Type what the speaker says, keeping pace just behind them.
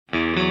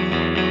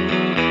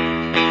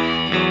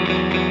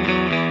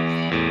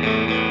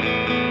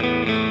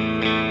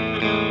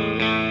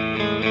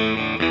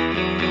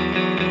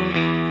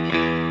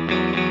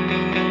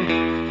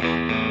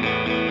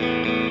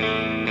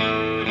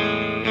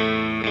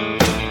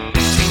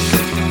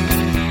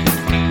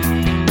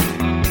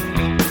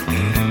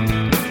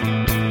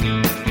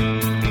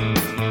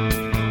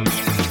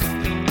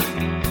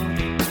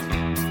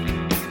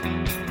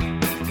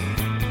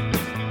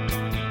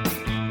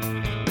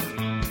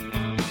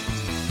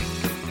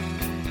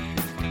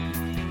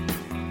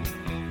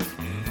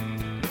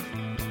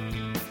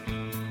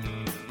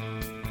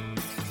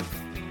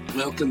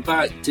Welcome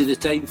back to the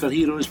Time for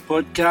Heroes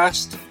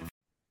podcast.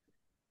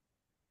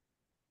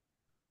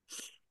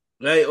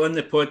 Right, on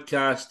the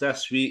podcast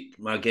this week,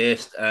 my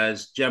guest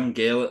is Jim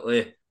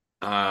Gellatly,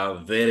 a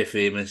very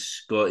famous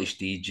Scottish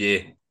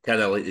DJ,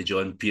 kind of like the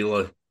John Peel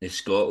of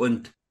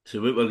Scotland.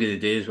 So what we're going to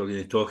do is we're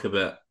going to talk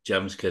about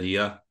Jim's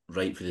career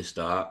right from the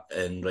start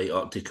and right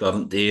up to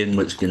current day and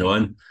what's going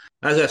on.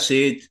 As I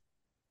said,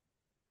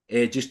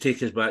 just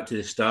take us back to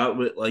the start,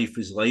 what life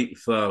was like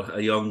for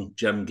a young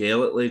Jim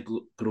Gellatly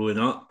growing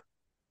up.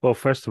 Well,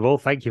 first of all,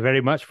 thank you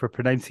very much for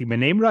pronouncing my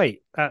name right.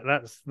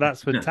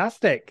 That's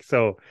fantastic.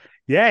 So,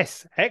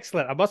 yes,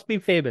 excellent. I must be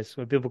famous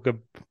when people can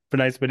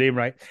pronounce my name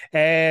right.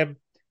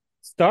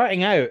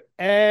 Starting out,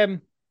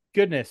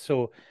 goodness.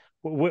 So,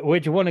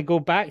 would you want to go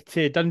back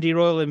to Dundee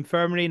Royal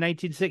Infirmary,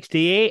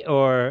 1968,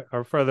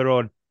 or further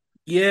on?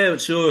 Yeah,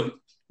 so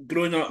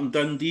growing up in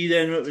Dundee,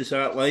 then what was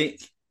that like?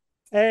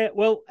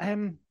 Well,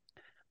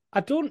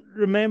 I don't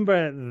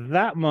remember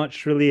that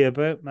much really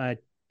about my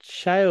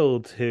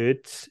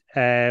childhood.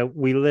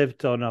 We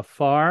lived on a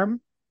farm.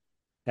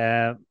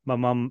 My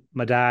mum,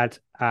 my dad,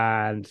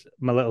 and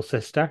my little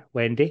sister,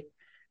 Wendy.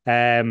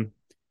 Um,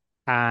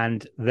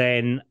 and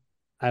then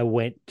I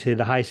went to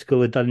the high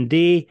school in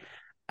Dundee.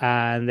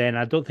 And then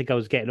I don't think I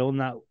was getting on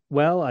that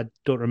well. I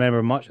don't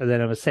remember much. And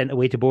then I was sent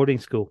away to boarding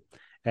school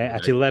at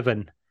Right.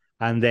 11.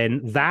 And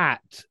then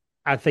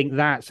I think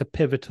that's a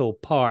pivotal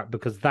part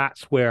because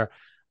that's where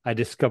I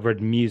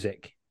discovered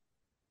music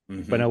when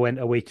I Mm-hmm. went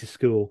away to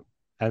school.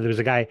 And there's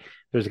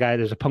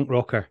a punk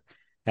rocker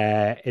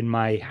in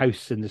my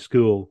house in the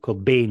school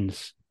called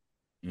Baines.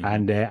 Mm-hmm.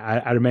 And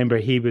I remember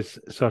he was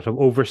sort of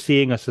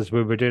overseeing us as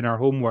we were doing our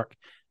homework.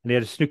 And he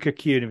had a snooker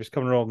cue and he was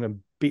coming along and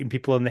beating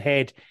people on the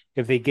head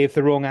if they gave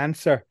the wrong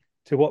answer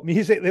to what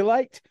music they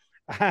liked.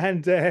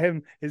 And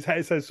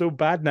it sounds so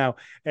bad now,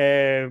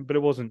 but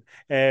it wasn't.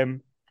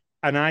 And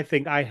I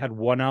think I had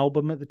one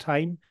album at the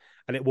time,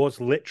 and it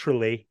was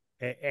literally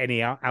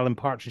any Alan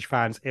Partridge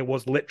fans. It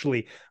was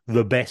literally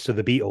the best of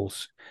the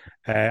Beatles.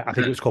 I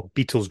think it was called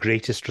Beatles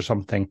Greatest or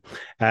something.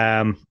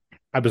 I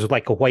was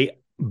like a white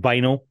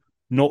vinyl,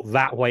 not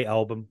that white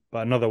album,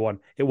 but another one.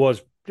 It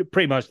was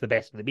pretty much the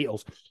best of the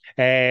Beatles.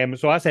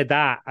 So I said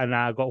that, and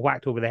I got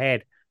whacked over the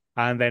head.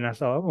 And then I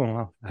thought,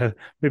 oh, well,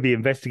 maybe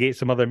investigate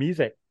some other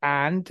music,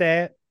 and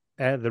the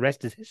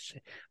rest is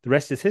history. The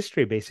rest is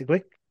history,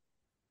 basically.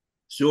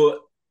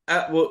 So,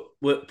 at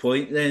what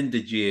point then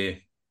did you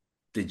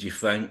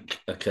think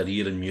a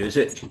career in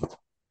music?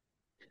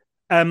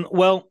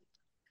 Well,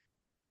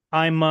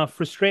 I'm a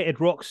frustrated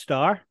rock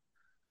star,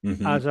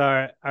 Mm-hmm. as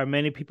are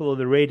many people on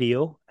the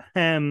radio.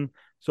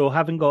 So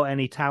haven't got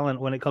any talent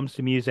when it comes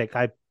to music.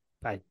 I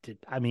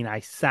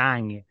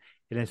sang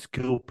in a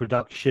school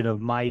production of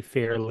My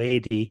Fair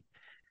Lady,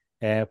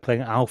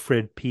 playing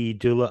Alfred P.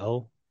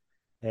 Doolittle,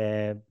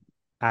 uh,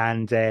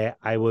 and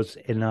I was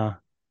in a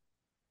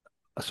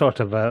sort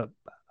of a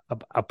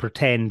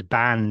pretend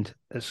band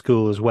at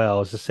school as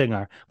well as a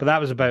singer. But that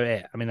was about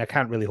it. I mean, I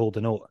can't really hold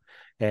a note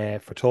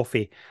for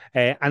Toffee.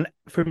 And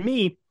for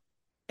me,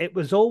 it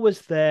was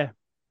always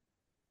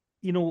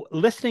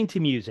listening to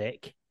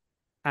music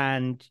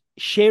and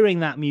sharing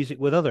that music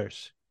with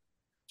others.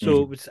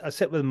 So Mm-hmm. I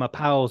sit with my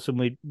pals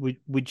and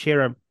we'd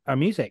share our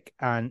music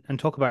and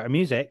talk about our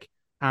music.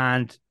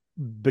 And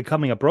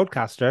becoming a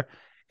broadcaster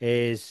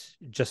is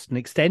just an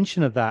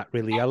extension of that,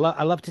 really. I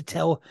love to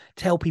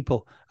tell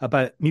people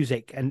about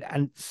music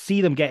and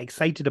see them get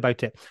excited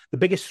about it. The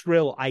biggest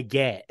thrill I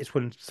get is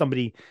when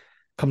somebody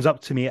comes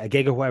up to me at a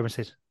gig or whatever and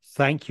says,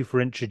 "Thank you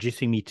for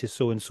introducing me to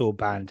so and so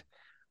band."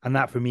 And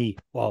that for me,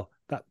 well,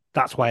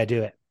 that's why I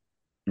do it.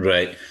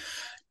 Right.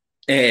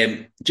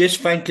 Just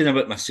thinking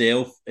about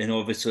myself and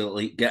obviously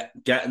like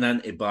getting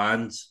into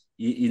bands,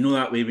 you know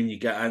that way when you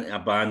get into a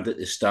band at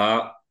the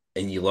start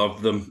and you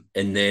love them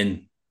and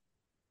then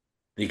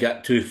they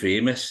get too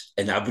famous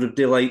and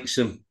everybody likes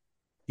them.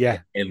 Yeah.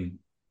 Um,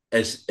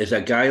 as a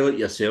guy like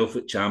yourself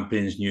that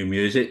champions new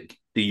music,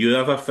 do you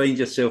ever find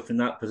yourself in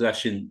that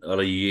position, or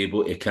are you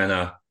able to kind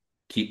of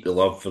keep the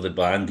love for the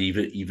band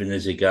even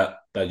as they get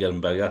bigger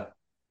and bigger?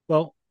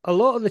 Well, a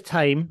lot of the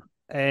time,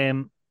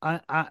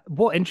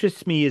 what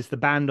interests me is the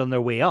band on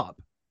their way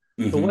up.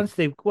 So Hmm.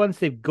 once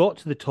they've got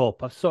to the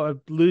top, I sort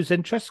of lose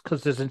interest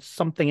because there's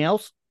something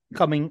else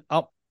coming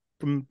up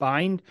from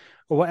behind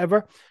or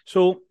whatever.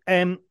 So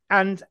and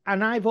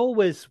I've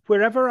always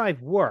wherever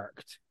I've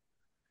worked,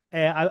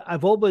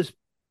 I've always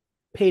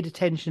paid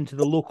attention to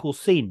the local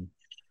scene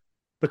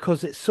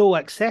because it's so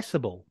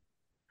accessible.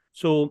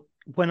 So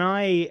when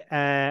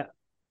I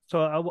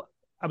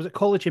was at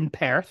college in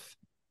Perth.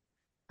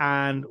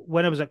 And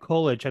when I was at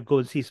college, I'd go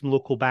and see some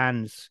local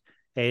bands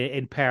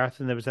in Perth,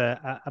 and there was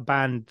a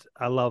band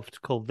I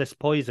loved called This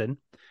Poison,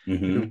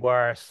 who Hmm.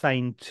 were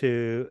signed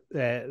to,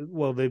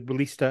 well, they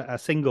released a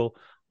single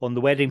on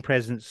the Wedding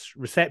Presents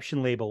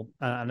reception label,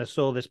 and I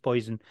saw This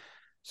Poison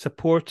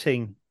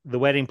supporting the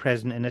Wedding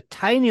Present in a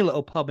tiny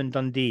little pub in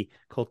Dundee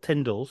called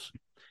Tyndall's.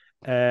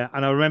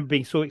 And I remember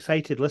being so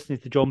excited listening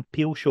to the John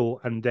Peel show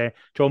and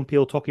John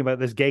Peel talking about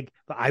this gig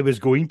that I was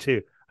going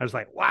to. I was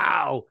like,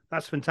 wow,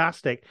 that's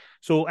fantastic.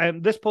 So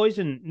this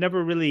Poison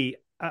never really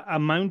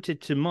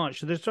amounted to much.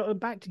 So they're sort of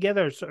back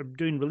together, sort of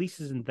doing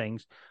releases and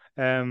things.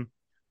 Um,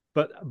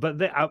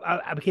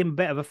 I became a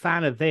bit of a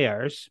fan of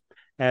theirs.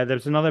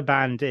 There's another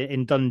band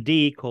in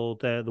Dundee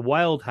called the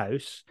Wild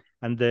House,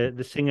 and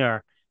the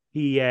singer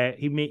he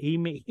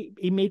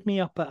made me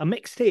up a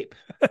mixtape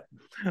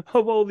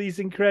of all these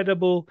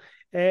incredible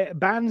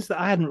bands that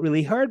I hadn't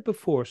really heard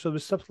before. So it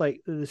was stuff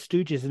like the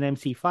Stooges and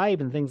MC5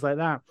 and things like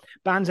that.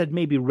 Bands I'd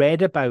maybe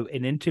read about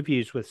in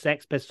interviews with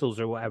Sex Pistols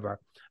or whatever,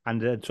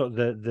 and sort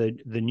of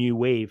the new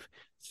wave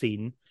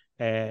scene.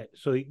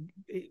 So it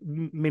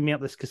made me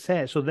up this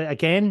cassette. So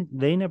again,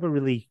 they never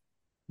really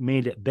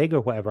made it big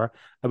or whatever.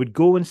 I would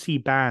go and see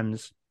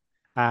bands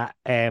at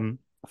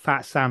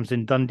Fat Sam's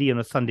in Dundee on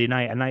a Sunday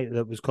night, a night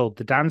that was called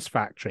the Dance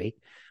Factory.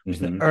 It was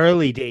the Hmm.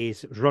 early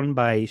days. It was run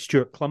by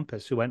Stuart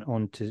Clumpus, who went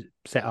on to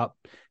set up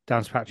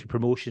Dance Factory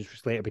Promotions,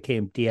 which later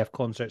became DF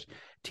Concerts,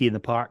 Tea in the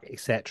Park,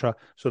 etc.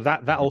 So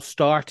that all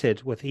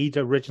started with he'd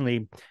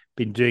originally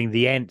been doing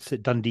the Ents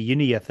at Dundee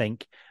Uni, I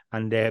think,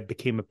 and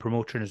became a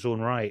promoter in his own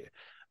right.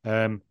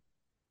 Um,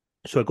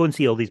 so I go and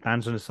see all these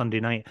bands on a Sunday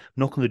night,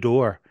 knock on the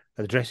door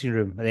at the dressing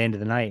room at the end of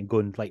the night and go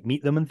and like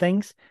meet them and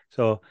things.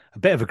 So a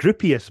bit of a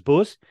groupie, I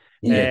suppose.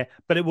 Yeah.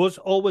 But it was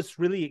always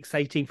really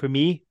exciting for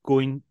me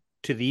going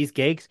to these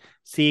gigs,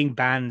 seeing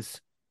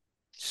bands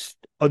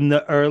on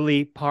the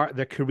early part of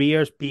their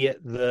careers, be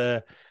it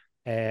the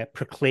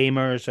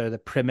Proclaimers or the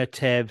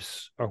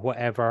Primitives or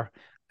whatever,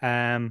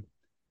 and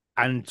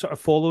sort of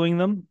following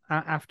them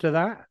after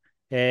that.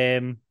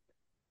 Um,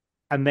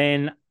 and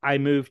then I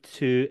moved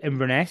to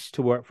Inverness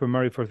to work for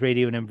Murrayforth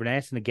Radio in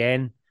Inverness. And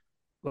again,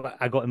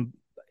 I got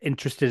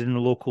interested in the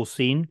local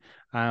scene.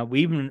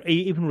 We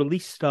even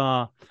released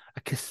a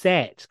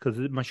cassette because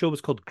my show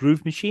was called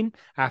Groove Machine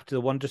after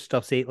the Wonder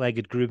Stuff's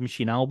Eight-Legged Groove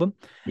Machine album.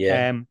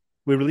 Yeah.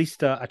 We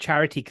released a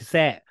charity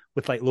cassette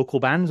with like local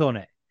bands on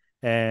it.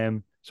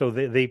 So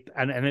and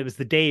it was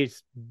the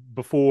days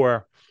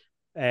before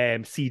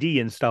CD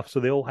and stuff, so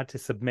they all had to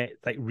submit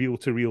like reel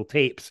to reel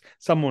tapes,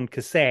 some on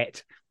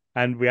cassette,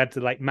 and we had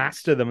to like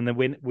master them. And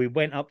then we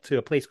went up to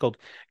a place called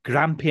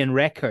Grampian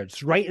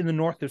Records, right in the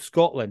north of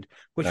Scotland,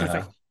 which was a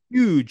Uh-huh.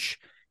 huge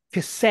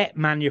cassette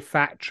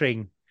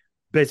manufacturing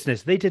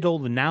business. They did all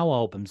the Now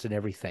albums and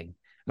everything.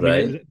 I mean,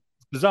 it was Right.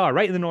 bizarre,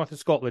 right in the north of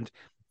Scotland.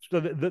 So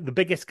the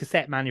biggest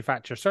cassette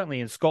manufacturer, certainly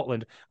in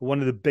Scotland, one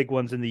of the big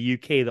ones in the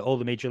UK that all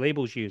the major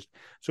labels used.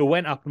 So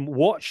went up and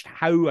watched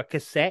how a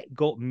cassette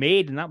got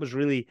made, and that was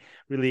really,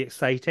 really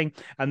exciting.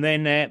 And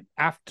then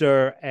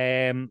after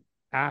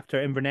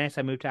Inverness,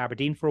 I moved to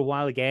Aberdeen for a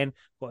while again,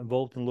 got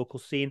involved in the local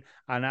scene.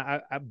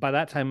 And by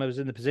that time, I was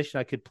in the position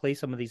I could play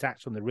some of these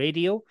acts on the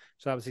radio.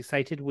 So I was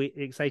excited. We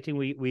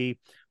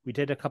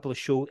did a couple of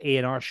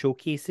A&R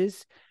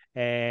showcases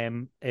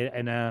in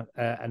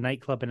a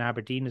nightclub in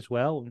Aberdeen as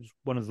well. It was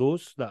one of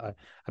those that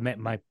I met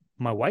my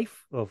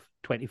wife of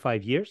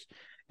 25 years.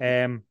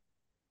 And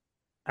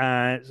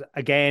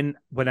again,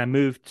 when I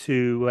moved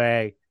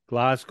to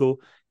Glasgow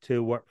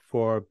to work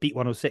for Beat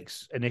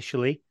 106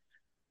 initially,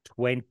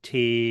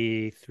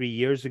 23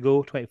 years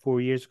ago,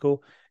 24 years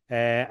ago.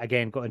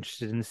 Again, got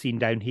interested in the scene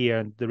down here,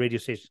 and the radio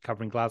stations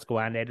covering Glasgow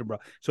and Edinburgh.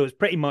 So it's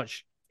pretty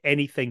much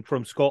anything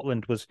from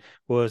Scotland was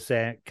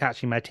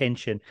catching my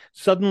attention.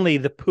 Suddenly,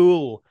 the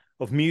pool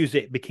of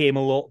music became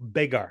a lot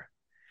bigger,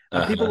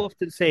 and people Uh-huh.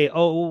 often say,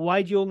 "Oh, well,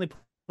 why do you only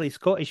play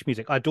Scottish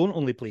music?" I don't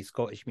only play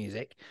Scottish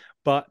music,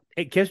 but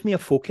it gives me a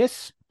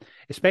focus,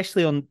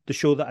 especially on the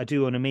show that I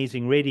do on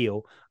Amazing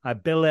Radio. I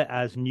bill it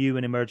as new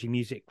and emerging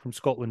music from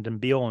Scotland and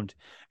beyond.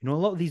 You know, a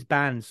lot of these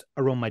bands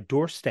are on my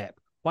doorstep.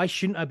 Why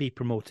shouldn't I be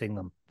promoting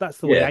them? That's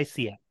the way Yeah. I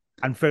see it.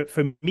 And for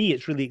me,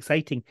 it's really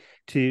exciting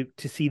to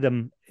see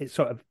them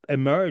sort of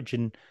emerge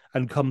and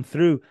come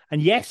through.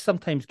 And yes,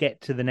 sometimes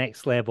get to the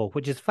next level,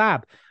 which is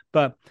fab.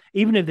 But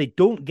even if they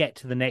don't get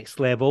to the next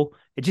level,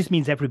 it just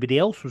means everybody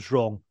else was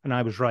wrong and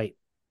I was right.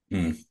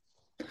 Hmm.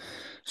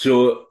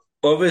 So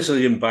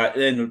obviously in back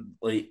then,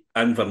 like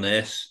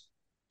Inverness,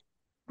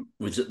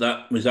 was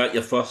that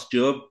your first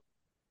job?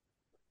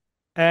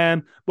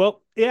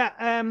 Well,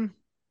 yeah.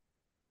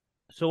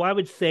 So I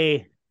would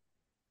say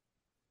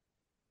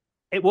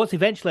it was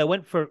eventually. I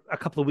went for a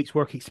couple of weeks'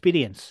 work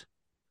experience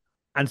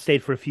and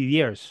stayed for a few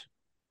years.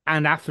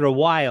 And after a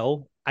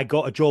while, I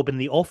got a job in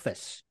the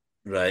office,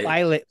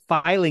 Right.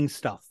 filing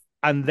stuff.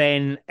 And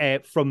then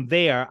from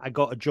there, I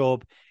got a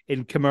job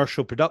in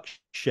commercial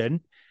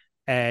production,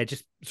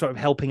 just sort of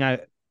helping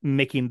out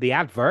making the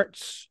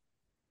adverts.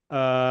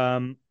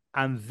 And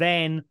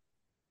then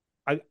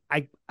I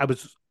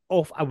was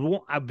off. I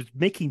was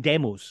making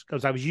demos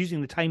because I was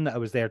using the time that I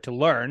was there to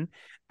learn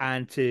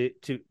and to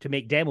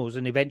make demos.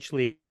 And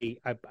eventually,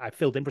 I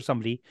filled in for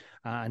somebody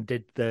and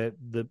did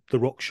the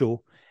rock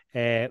show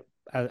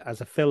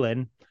as a fill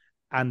in,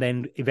 and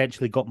then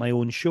eventually got my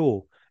own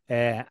show.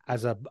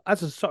 As a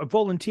sort of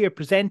volunteer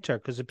presenter,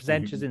 because the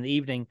presenters Mhm. in the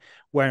evening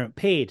weren't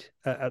paid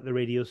at the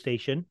radio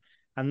station,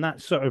 and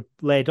that sort of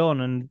led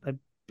on, and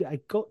I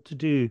got to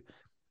do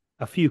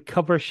a few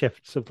cover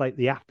shifts of like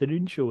the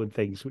afternoon show and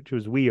things, which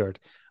was weird.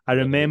 I Right.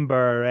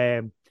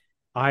 remember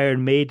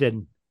Iron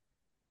Maiden,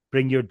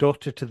 "Bring Your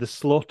Daughter to the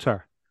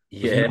Slaughter"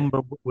 was Yeah.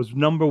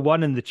 number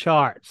 1 in the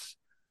charts.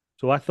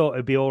 So I thought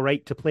it'd be all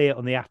right to play it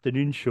on the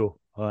afternoon show.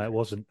 It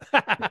wasn't.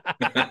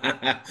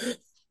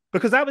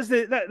 Because that was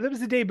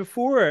the day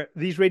before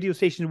these radio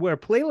stations were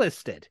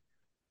playlisted.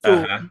 So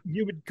Uh-huh.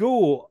 you would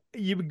go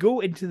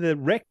into the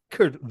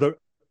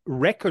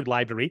record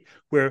library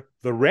where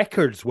the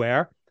records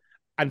were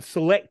and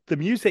select the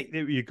music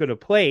that you're going to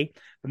play.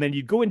 And then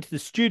you'd go into the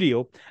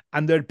studio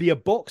and there'd be a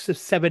box of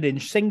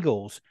 7-inch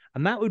singles,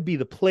 and that would be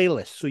the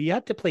playlist. So you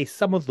had to play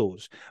some of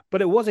those.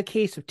 But it was a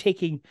case of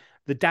taking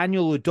the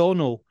Daniel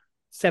O'Donnell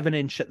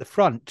 7-inch at the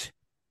front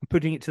and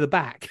putting it to the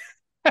back.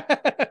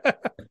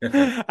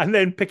 And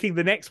then picking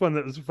the next one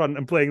that was front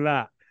and playing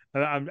that.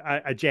 And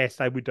I jest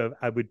I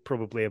would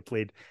probably have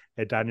played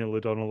Daniel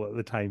O'Donnell at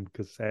the time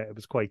because it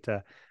was quite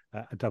a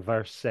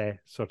diverse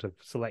sort of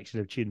selection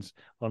of tunes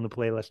on the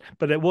playlist.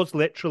 But it was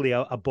literally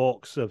a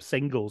box of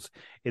singles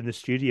in the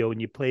studio,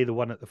 and you play the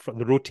one at the front.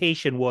 The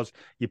rotation was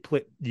you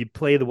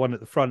play the one at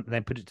the front and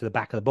then put it to the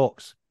back of the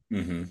box.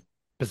 Hmm.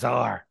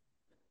 Bizarre.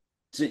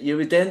 So you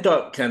would end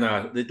up kind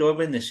of, they'd all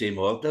be in the same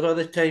order all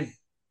the time.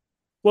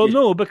 Well, You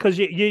no, because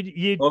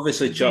you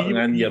obviously chucking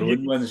you, in your you,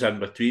 own ones in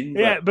between,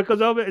 yeah, but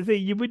because obviously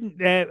you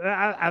wouldn't.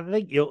 I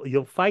think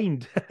you'll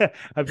find.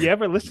 Have you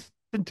ever listened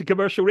to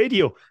commercial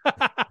radio?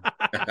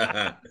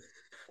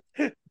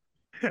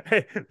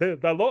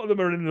 A lot of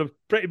them are in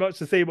pretty much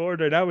the same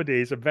order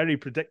nowadays and very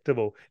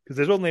predictable because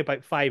there's only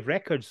about 5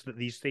 records that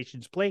these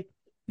stations play.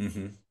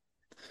 hmm.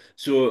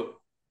 So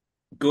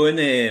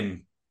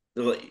going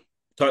like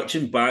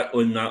touching back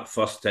on that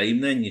first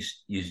time, then you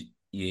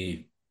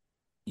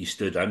you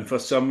stood in for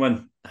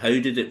someone. How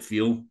did it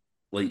feel?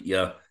 Like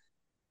your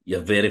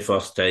very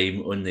first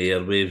time on the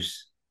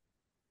airwaves?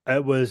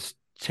 It was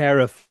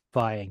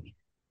terrifying.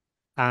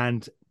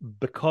 And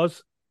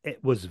because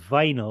it was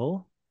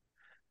vinyl,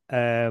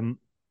 um,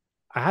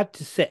 I had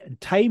to sit and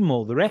time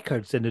all the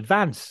records in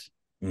advance.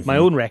 My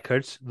Hmm. own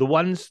records, the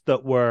ones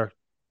that were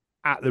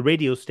at the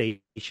radio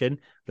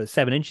station, the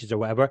 7 inches or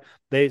whatever,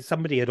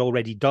 somebody had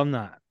already done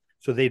that.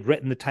 So they'd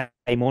written the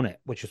time on it,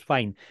 which was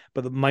fine.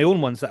 But my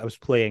own ones that I was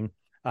playing,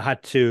 I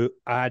had to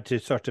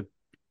sort of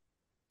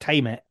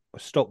time it, a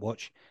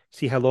stopwatch,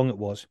 see how long it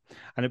was.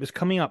 And it was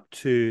coming up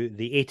to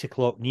the 8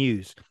 o'clock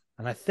news.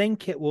 And I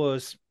think it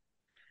was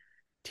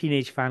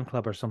Teenage Fan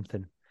Club or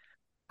something.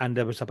 And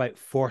it was about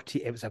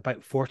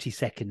 40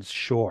 seconds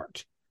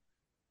short.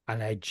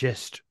 And I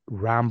just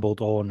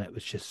rambled on. It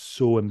was just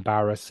so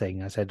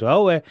embarrassing. I said,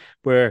 "Oh,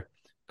 we're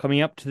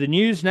coming up to the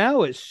news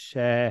now. It's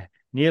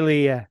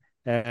nearly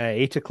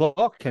 8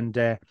 o'clock,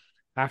 and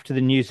after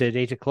the news at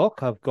 8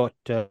 o'clock, I've got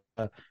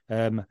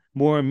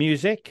more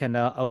music, and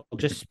I'll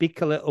just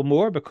speak a little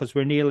more because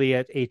we're nearly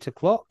at 8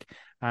 o'clock."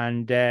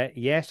 And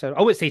yes,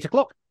 it's 8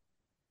 o'clock.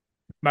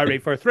 Mary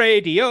Firth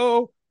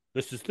Radio.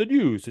 This is the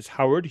news. It's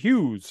Howard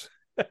Hughes.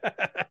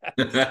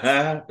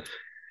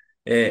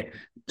 Eh,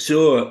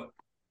 so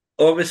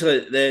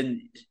obviously,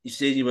 then you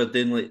said you were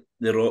doing like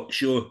the rock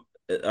show.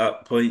 At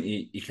that point,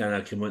 you kind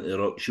of came onto the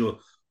rock show.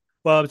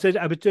 Well, I was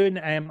doing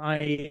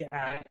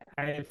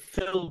I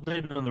filled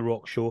in on the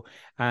rock show,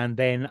 and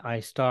then I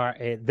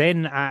started.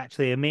 Then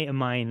actually, a mate of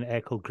mine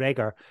called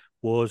Gregor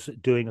was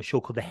doing a show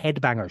called the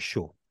Headbangers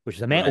Show, which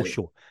is a metal Right.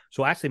 show.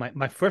 So actually,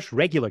 my first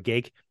regular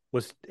gig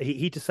was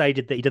he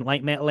decided that he didn't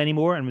like metal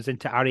anymore and was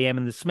into REM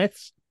and the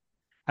Smiths,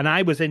 and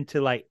I was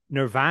into like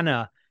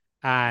Nirvana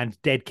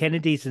and Dead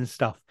Kennedys and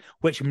stuff,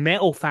 which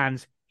metal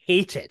fans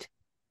hated.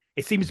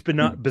 It seems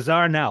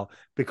bizarre now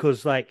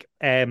because like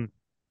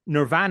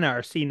Nirvana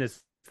are seen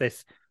as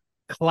this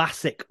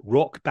classic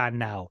rock band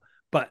now,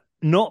 but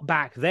not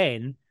back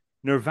then.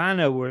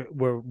 Nirvana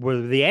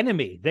were the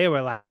enemy. They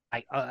were like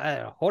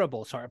a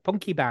horrible sort of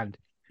punky band.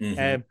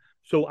 Hmm.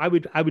 So I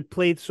would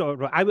play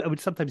sort of I would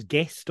sometimes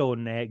guest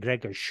on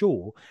Gregor's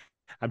show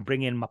and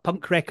bring in my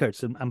punk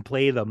records and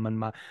play them and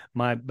my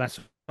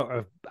sort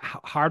of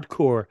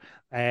hardcore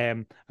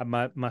and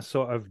my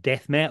sort of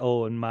death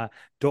metal and my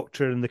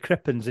Doctor and the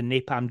Crippens and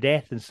Napalm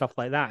Death and stuff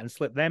like that and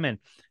slip them in.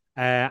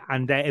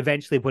 And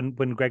eventually,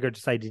 when Gregor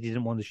decided he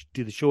didn't want to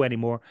do the show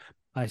anymore,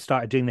 I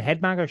started doing the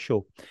Headmanger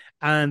show,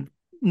 and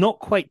not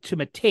quite to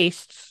my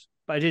tastes,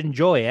 but I did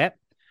enjoy it.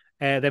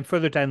 Then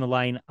further down the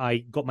line, I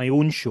got my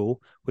own show,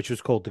 which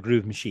was called the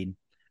Groove Machine,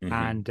 Hmm.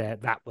 and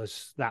that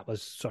was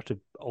sort of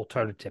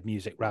alternative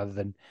music rather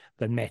than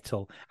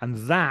metal, and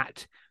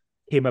that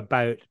came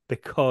about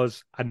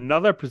because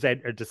another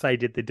presenter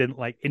decided they didn't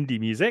like indie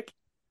music.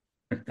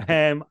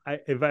 If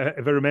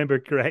I remember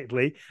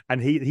correctly,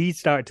 and he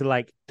started to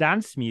like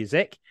dance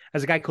music.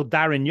 As a guy called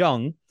Darren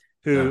Young,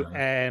 who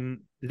Uh-huh.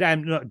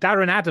 no,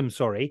 Darren Adams,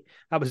 sorry,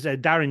 that was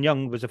Darren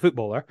Young was a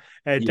footballer.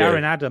 Yeah.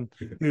 Darren Adam,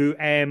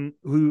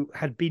 who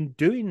had been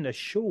doing a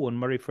show on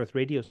Murray Firth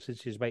Radio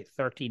since he was about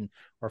 13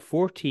 or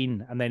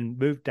 14, and then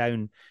moved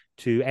down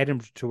to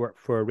Edinburgh to work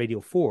for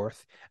Radio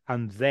Forth,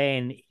 and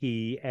then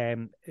he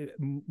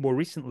more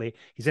recently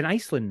he's in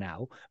Iceland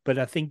now, but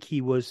I think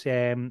he was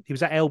at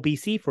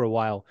LBC for a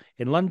while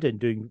in London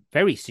doing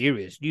very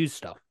serious news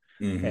stuff.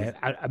 Hmm.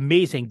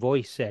 Amazing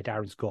voice,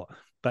 Darren's got.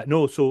 But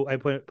no, so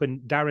when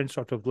Darren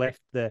sort of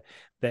left the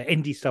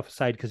indie stuff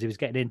aside because he was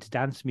getting into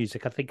dance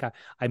music, I think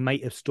I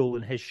might have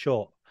stolen his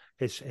shot,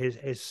 his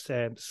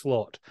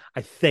slot.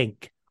 I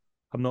think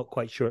I'm not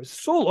quite sure. It's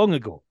so long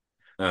ago,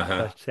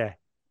 Uh-huh. but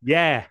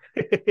yeah.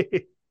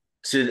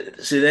 So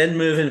then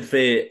moving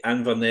from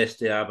Inverness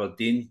to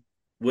Aberdeen,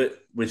 what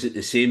was it?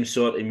 The same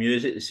sort of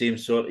music, the same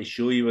sort of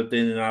show you were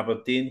doing in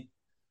Aberdeen?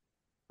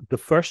 The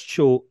first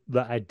show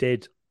that I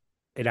did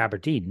in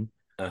Aberdeen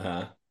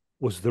Uh-huh.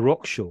 was the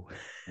rock show.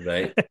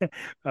 Right.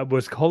 It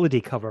was holiday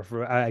cover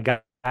for a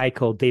guy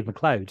called Dave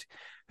McLeod,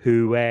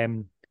 who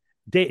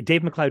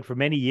Dave McLeod for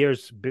many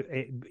years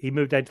he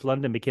moved out to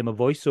London, became a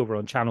voiceover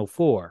on Channel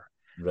 4.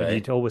 And Right.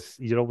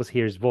 you'd always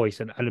hear his voice,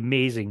 an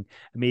amazing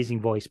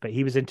voice. But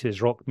he was into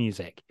his rock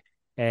music,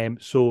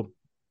 so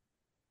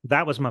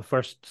that was my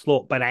first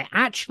slot. But I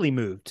actually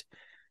moved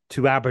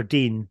to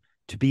Aberdeen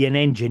to be an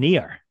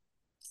engineer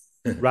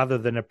rather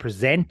than a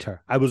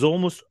presenter. I was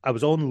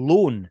on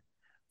loan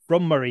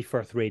from Murray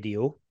Firth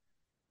Radio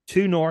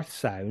to North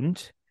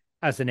Sound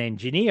as an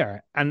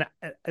engineer. And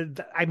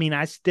I mean,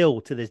 I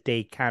still to this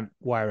day can't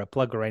wire a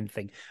plug or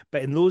anything.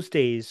 But in those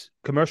days,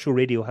 commercial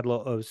radio had a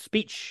lot of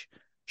speech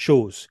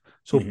shows.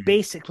 So Mhm.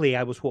 basically,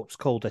 I was what's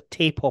called a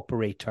tape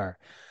operator.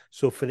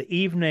 So for the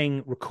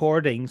evening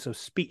recordings of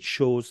speech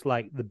shows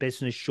like the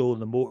business show,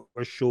 the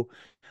motor show,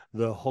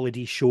 the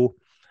holiday show,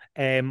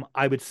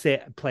 I would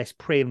sit, press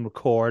play and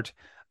record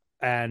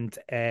and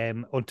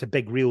onto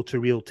big reel to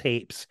reel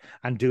tapes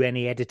and do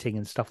any editing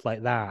and stuff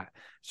like that.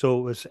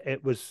 So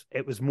it was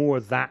more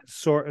that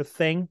sort of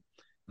thing.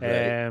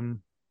 Right.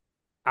 Um,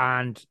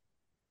 and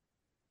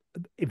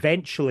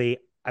eventually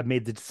I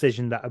made the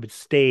decision that I would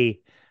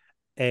stay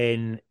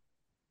in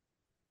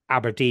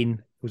Aberdeen.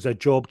 It was a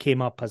job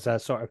came up as a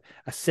sort of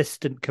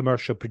assistant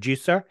commercial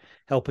producer,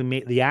 helping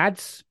make the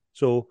ads.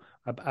 So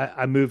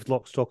I moved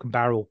lock, stock, and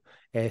barrel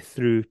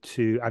through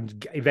to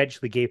and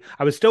eventually gave.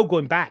 I was still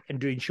going back and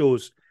doing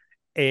shows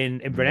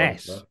in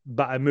Inverness, Wonderful.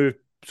 but I moved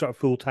sort of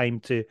full time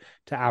to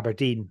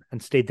Aberdeen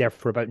and stayed there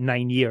for about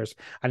 9 years,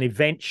 and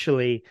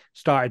eventually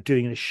started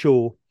doing a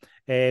show.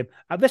 At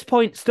this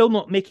point, still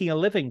not making a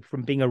living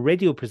from being a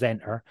radio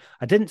presenter.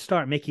 I didn't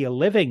start making a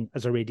living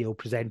as a radio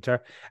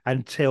presenter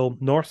until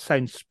North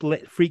Sound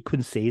split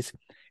frequencies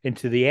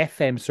into the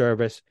FM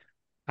service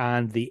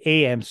and the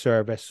AM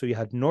service. So you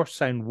had North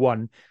Sound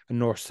 1 and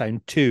North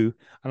Sound 2,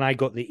 and I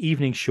got the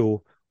evening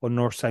show on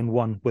North Sound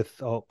 1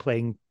 with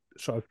playing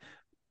sort of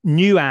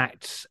new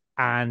acts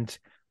and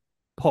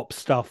pop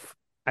stuff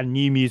and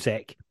new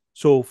music.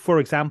 So, for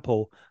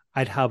example,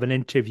 I'd have an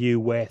interview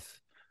with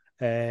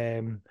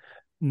um,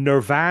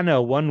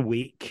 Nirvana one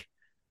week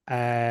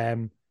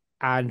and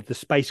the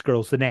Spice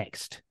Girls the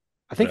next.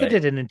 I think I Right.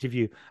 did an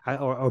interview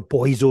or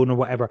Boyzone or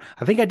whatever.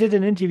 I think I did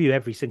an interview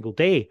every single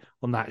day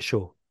on that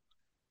show.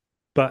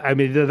 But I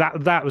mean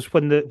that was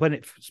when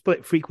it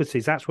split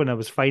frequencies. That's when I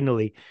was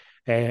finally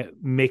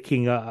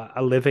making a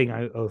living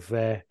out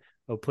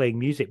of playing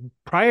music.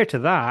 Prior to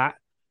that,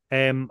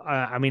 I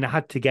mean I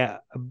had to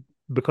get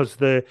because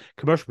the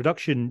commercial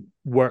production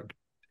work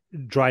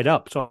dried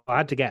up, so I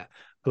had to get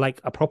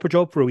like a proper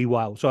job for a wee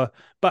while. So,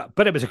 but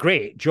it was a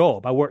great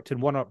job. I worked in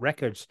One Up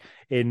Records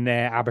in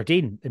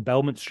Aberdeen, in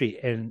Belmont Street,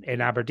 in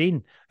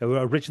Aberdeen.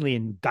 Originally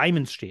in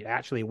Diamond Street.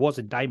 Actually, it was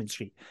in Diamond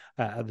Street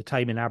at the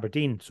time in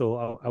Aberdeen.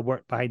 So I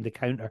worked behind the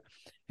counter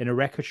in a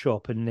record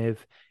shop. And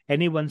if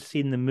anyone's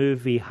seen the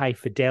movie High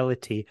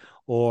Fidelity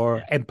or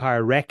Yeah.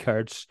 Empire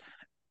Records,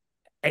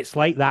 it's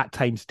like that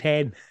times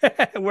 10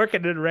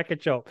 working in a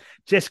record shop.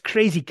 Just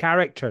crazy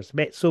characters.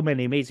 Met so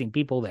many amazing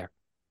people there.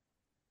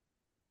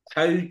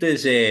 How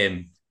does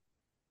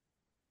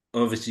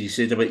obviously you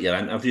said about your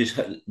interviews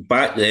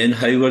back then?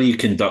 How were you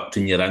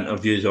conducting your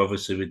interviews?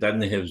 Obviously, we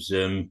didn't have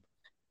Zoom.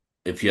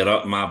 If you're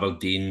up in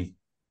Aberdeen,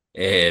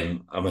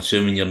 I'm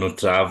assuming you're not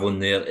travelling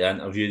there to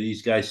interview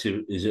these guys.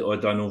 So is it all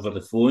done over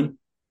the phone?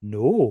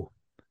 No,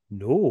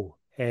 no.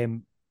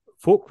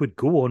 Folk would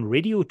go on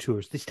radio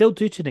tours. They still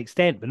do to an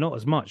extent, but not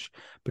as much.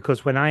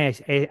 Because when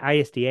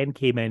ISDN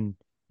came in,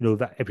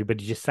 that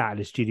everybody just sat in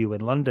a studio in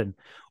London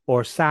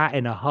or sat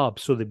in a hub.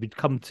 So they would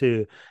come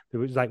to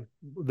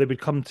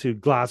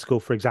Glasgow,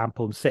 for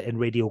example, and sit in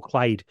Radio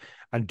Clyde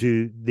and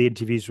do the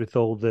interviews with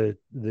all the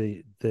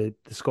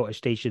Scottish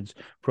stations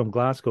from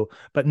Glasgow.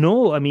 But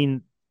no, I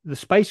mean, the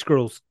Spice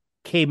Girls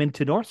came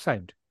into North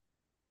Sound.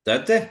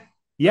 Did they?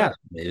 Yeah, That's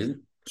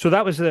amazing. so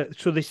that was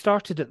so they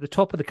started at the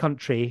top of the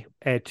country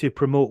to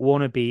promote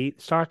Wannabe.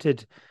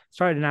 Started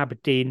in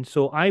Aberdeen.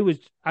 So I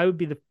would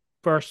be the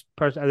first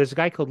person. There's a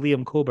guy called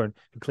Liam Coburn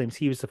who claims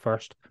he was the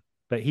first,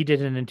 but he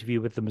did an interview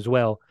with them as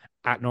well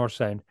at North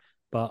Sound.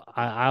 But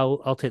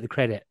I'll take the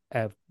credit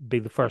of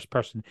being the first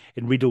person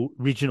in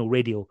regional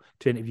radio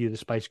to interview the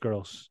Spice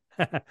Girls.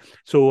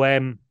 So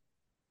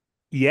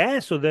yeah,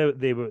 so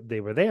they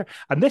were there,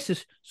 and this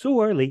is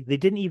so early. They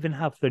didn't even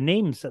have their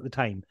names at the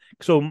time.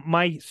 So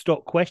my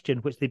stock question,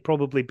 which they'd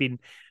probably been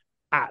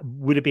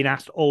would have been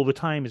asked all the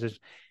time, is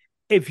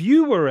if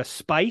you were a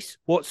spice,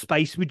 what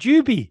spice would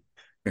you be?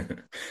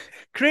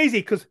 Crazy,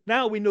 because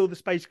now we know the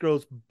Spice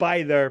Girls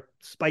by their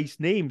spice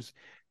names: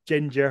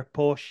 Ginger,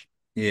 Posh,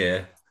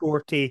 Yeah.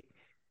 Shorty,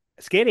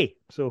 Scary.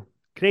 So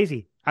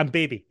crazy. And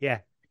Baby. Yeah,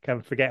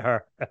 can't forget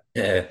her.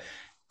 Yeah.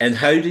 And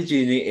how did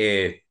you need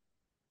to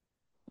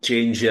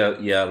change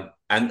your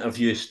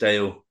interview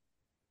style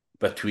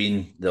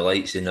between the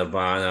likes of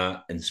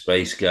Nirvana and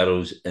Spice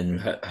Girls, and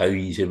how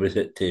easy was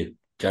it to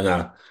kind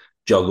of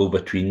juggle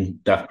between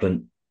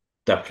different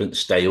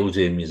styles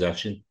of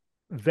musician?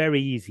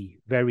 Very easy,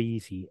 very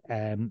easy.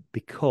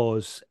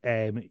 Because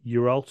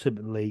you're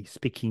ultimately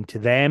speaking to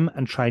them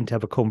and trying to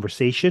have a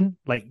conversation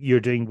like you're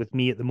doing with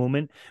me at the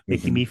moment,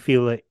 making me Hmm.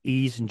 feel at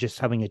ease and just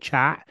having a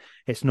chat.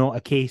 It's not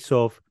a case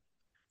of,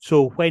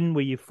 so when were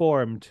you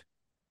formed?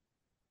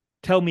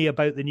 Tell me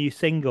about the new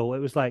single. It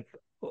was like,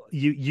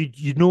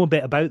 you know a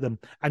bit about them,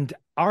 and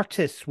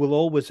artists will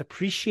always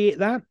appreciate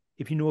that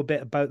if you know a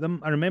bit about them.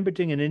 I remember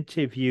doing an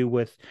interview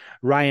with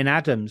Ryan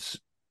Adams,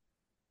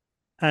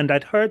 and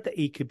I'd heard that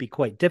he could be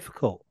quite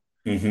difficult.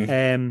 Hmm.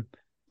 Um,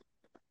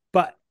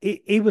 but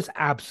he was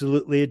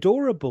absolutely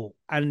adorable.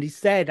 And he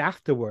said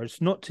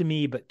afterwards, not to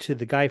me, but to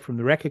the guy from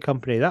the record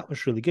company, that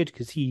was really good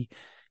because he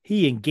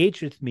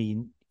engaged with me.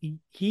 And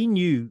he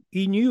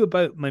knew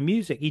about my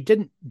music. He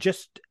didn't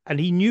just, and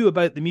he knew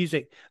about the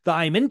music that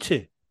I'm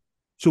into.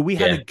 So Yeah.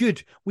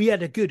 we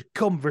had a good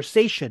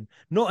conversation,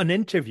 not an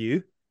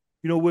interview.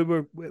 We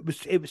were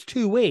it was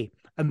two way,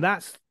 and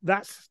that's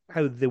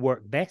how they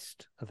work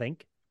best, I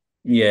think.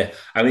 Yeah,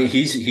 I mean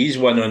he's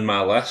one on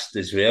my list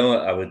as well.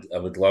 I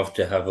would love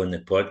to have on the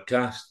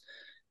podcast.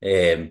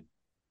 Um,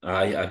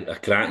 a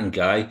cracking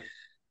guy.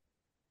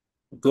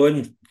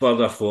 Going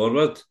further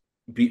forward,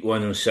 Beat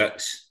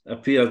 106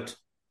 appeared.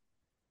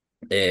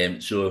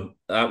 So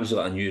that was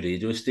like a new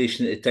radio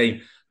station at the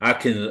time. I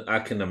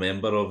can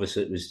remember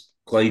obviously it was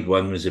Clyde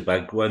One was a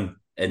big one,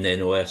 and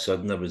then all of a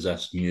sudden there was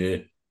this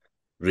new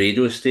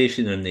radio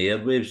station on the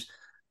airwaves.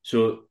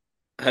 So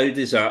how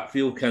does that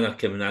feel kind of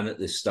coming in at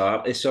the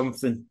start of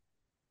something?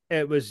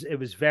 It was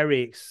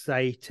very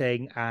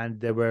exciting, and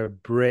there were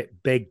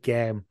big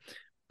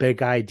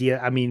idea.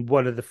 I mean,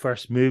 one of the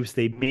first moves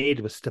they made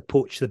was to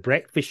poach the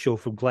breakfast show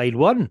from Glide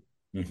One.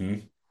 Hmm.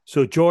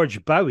 So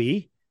George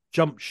Bowie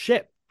jumped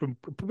ship from.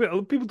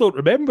 People don't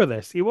remember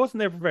this. He wasn't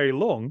there for very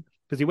long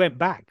because he went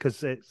back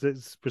because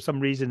it's for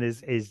some reason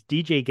his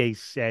DJ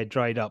gigs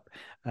dried up,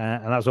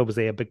 and that's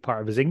obviously a big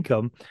part of his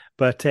income.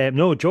 But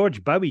no,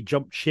 George Bowie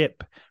jumped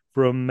ship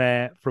from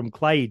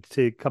Clyde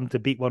to come to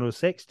Beat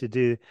 106 to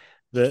do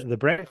the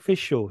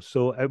breakfast show.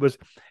 So it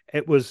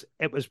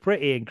was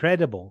pretty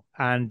incredible,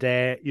 and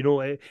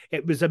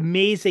it was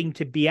amazing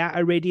to be at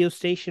a radio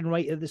station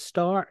right at the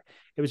start.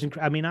 It was.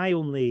 I mean, I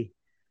only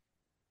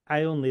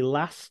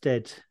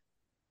lasted.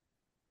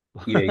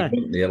 Yeah, you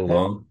weren't there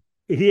long.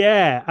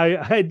 Yeah,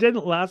 I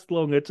didn't last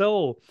long at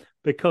all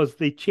because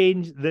they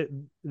changed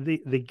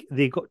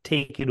they got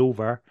taken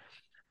over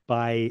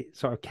by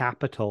sort of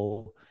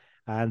Capital,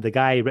 and the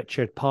guy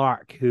Richard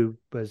Park who'd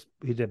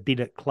have been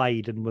at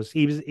Clyde and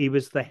he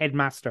was the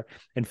headmaster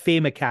in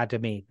Fame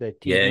Academy, the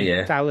Yeah, TV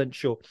yeah. talent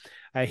show.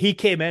 He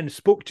came in,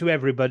 spoke to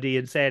everybody,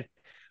 and said,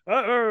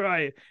 all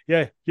right,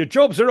 yeah, your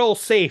jobs are all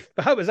safe.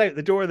 I was out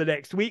the door the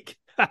next week.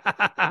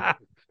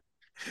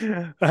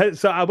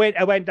 So I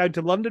went down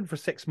to London for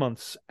 6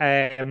 months.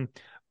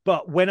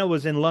 But when I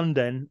was in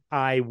London,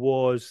 I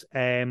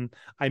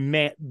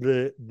met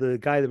the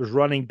guy that was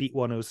running Beat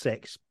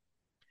 106,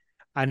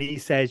 and he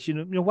says,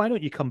 why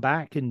don't you come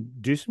back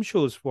and do some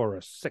shows for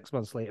us 6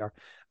 months later?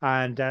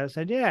 And I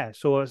said, yeah.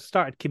 So I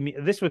started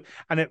this was,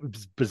 and it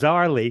was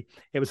bizarrely,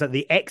 it was at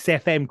the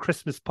XFM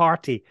Christmas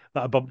party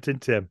that I bumped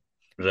into him,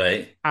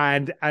 Right.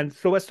 and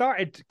so I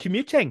started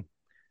commuting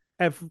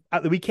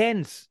at the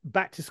weekends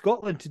back to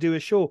Scotland to do a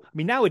show. I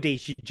mean,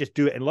 nowadays you just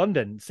do it in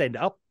London, send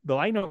it up the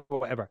line or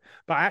whatever.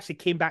 But I actually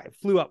came back,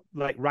 flew up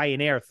like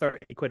Ryanair,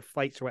 30 quid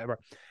flights or whatever.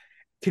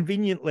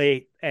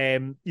 Conveniently, I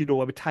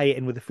would tie it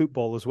in with the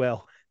football as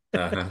well.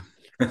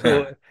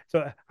 Uh-huh.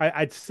 So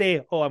I'd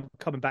say, oh, I'm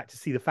coming back to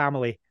see the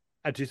family.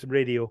 I'd do some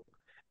radio.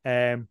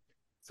 Um,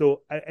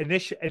 so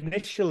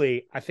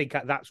initially, I think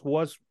that's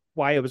was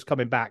why I was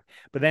coming back.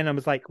 But then I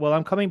was like, well,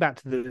 I'm coming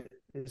back to the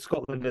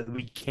Scotland at the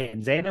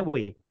weekends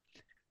anyway.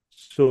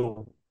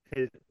 So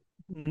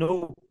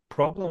no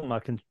problem. I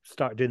can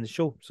start doing the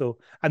show. So,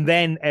 and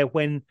then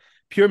when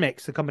Pure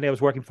Mix, the company I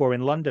was working for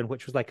in London,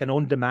 which was like an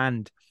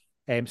on-demand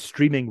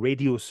streaming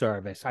radio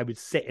service, I would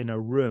sit in a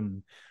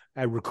room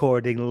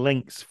recording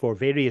links for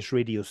various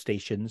radio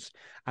stations,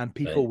 and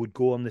people Right. would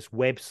go on this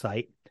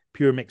website,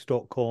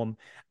 puremix.com,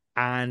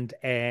 and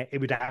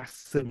it would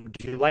ask them,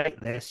 do you like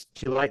this?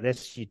 Do you like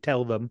this? You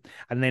tell them,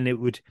 and then it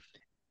would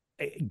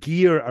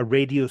gear a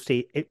radio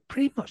station, it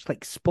pretty much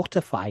like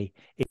Spotify,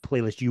 a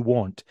playlist you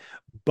want,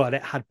 but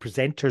it had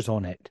presenters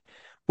on it,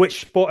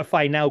 which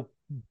Spotify now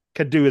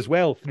can do as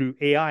well through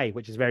AI,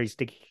 which is very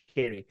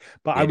scary.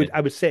 But I Yeah. would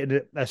I would sit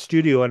in a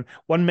studio, and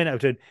 1 minute I'd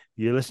do,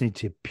 you're listening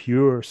to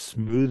pure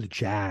smooth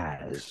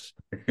jazz.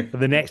 And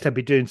the next I'd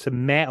be doing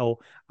some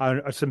metal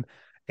or some.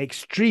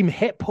 extreme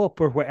hip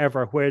hop or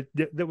whatever, where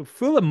they were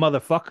full of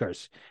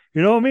motherfuckers,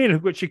 you know what I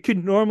mean? Which you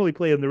couldn't normally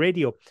play on the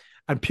radio.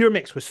 And Pure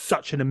Mix was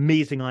such an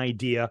amazing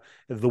idea.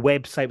 The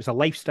website was a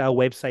lifestyle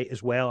website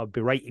as well. I'd be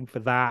writing for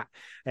that.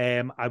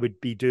 I would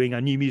be doing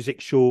a new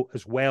music show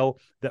as well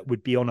that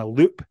would be on a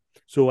loop.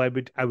 So I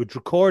would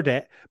record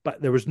it,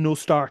 but there was no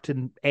start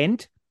and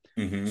end.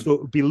 Mm-hmm. So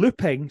it would be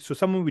looping. So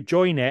someone would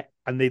join it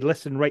and they'd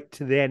listen right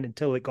to the end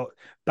until it got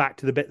back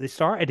to the bit they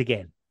started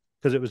again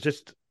because it was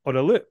just on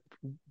a loop.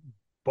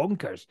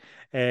 Bonkers.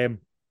 Um,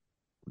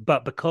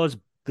 but because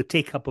the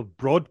take up of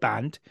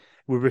broadband,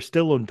 we were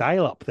still on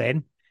dial up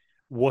then,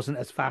 wasn't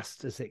as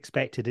fast as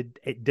expected.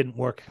 It didn't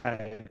work out,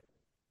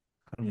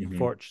 Mm-hmm.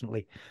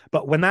 unfortunately.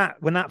 But when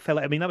that fell,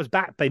 I mean, that was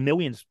backed by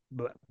millions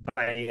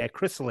by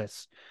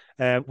Chrysalis.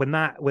 When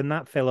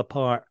that fell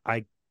apart,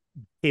 I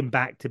came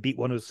back to Beat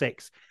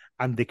 106,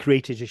 and they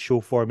created a show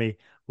for me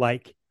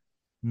like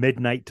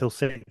midnight till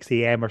 6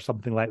 a.m. or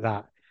something like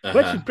that. Which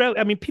is Uh-huh. brilliant.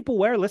 I mean, people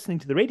were listening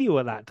to the radio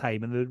at that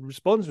time, and the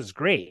response was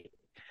great.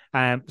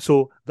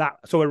 So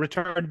I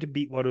returned to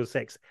Beat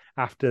 106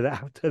 after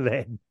that. After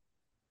then,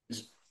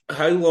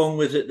 How long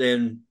was it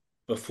then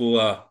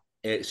before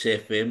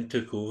XFM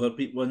took over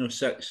Beat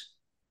 106?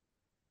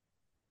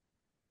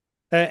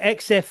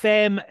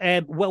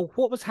 XFM. Well,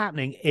 what was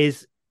happening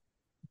is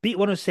Beat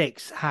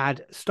 106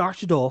 had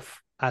started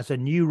off as a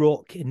new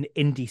rock and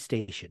indie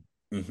station,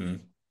 Mm-hmm.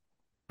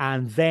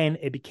 and then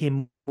it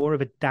became more of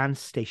a dance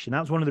station.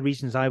 That was one of the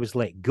reasons I was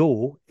let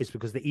go, is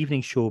because the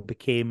evening show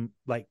became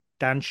like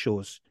dance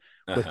shows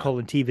with Uh-huh.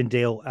 Colin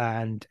Tevendale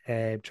and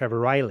Trevor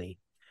Riley.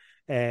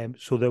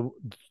 So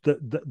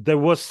there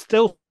was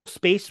still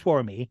space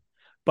for me,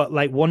 but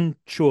like one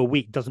show a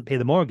week doesn't pay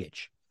the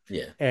mortgage,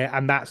 Yeah.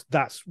 and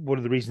that's one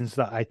of the reasons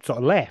that I sort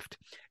of left.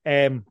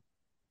 And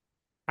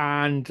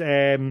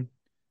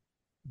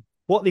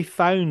what they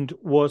found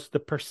was the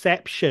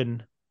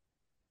perception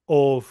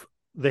of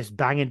this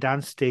bang and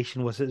dance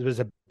station was it was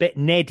a bit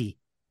neddy,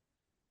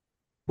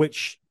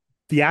 which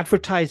the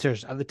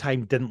advertisers at the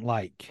time didn't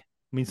like.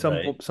 I mean, some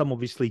Right. some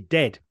obviously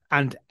did,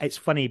 and it's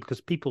funny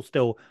because people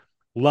still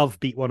love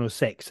Beat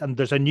 106. And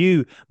there's a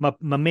new my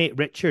mate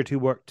Richard, who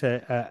worked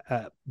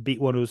at Beat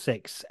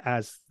 106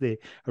 as the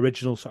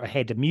original sort of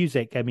head of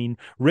music. I mean,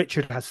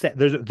 Richard has said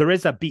there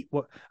is a Beat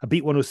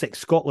 106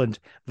 Scotland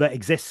that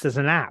exists as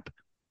an app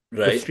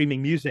with Right.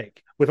 streaming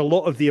music with a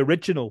lot of the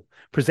original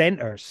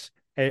presenters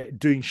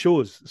doing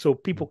shows, so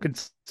people can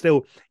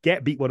still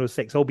get Beat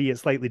 106, albeit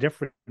slightly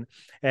different.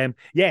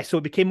 Yeah, so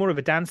it became more of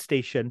a dance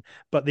station,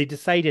 but they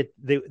decided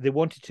they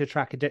wanted to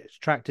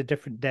attract a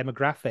different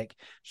demographic,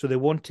 so they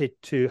wanted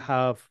to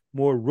have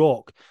more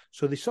rock.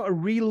 So they sort of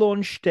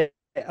relaunched it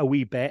a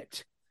wee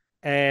bit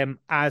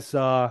as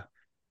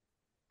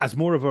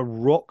more of a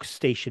rock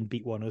station.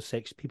 Beat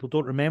 106, people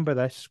don't remember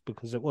this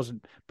because it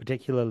wasn't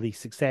particularly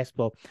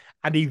successful,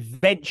 and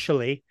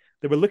eventually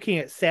they were looking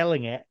at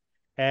selling it,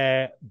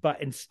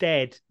 but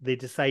instead they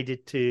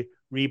decided to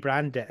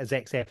rebrand it as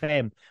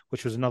XFM,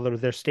 which was another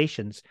of their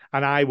stations,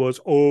 and I was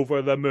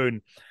over the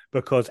moon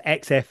because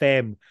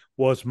XFM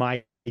was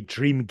my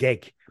dream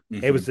gig. It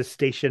Mm-hmm. was the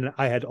station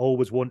I had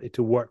always wanted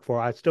to work for.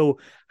 I still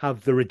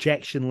have the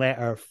rejection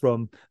letter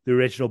from the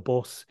original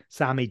boss,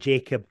 Sammy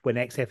Jacob, when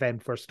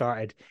XFM first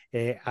started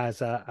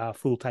as a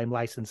full time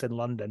license in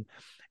London.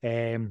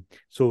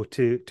 So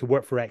to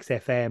work for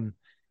XFM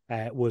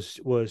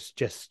was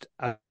just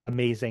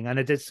amazing, and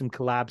I did some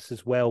collabs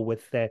as well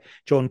with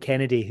John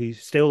Kennedy,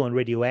 who's still on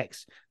Radio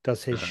X,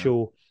 does his Uh-huh.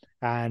 show,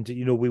 and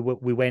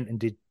we went and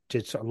did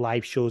sort of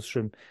live shows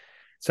from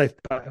South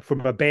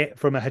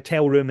from a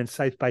hotel room in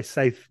South by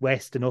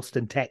Southwest in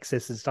Austin,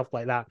 Texas, and stuff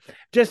like that.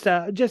 Just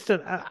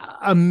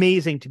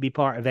amazing to be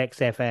part of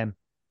XFM,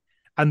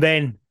 and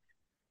then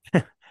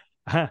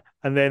and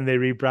then they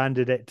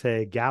rebranded it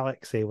to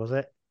Galaxy. Was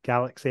it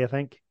Galaxy? I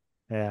think.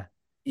 Yeah,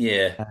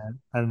 Yeah.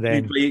 and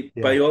I mean, then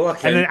by yeah, all and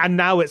then accounts, and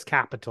now it's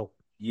Capital,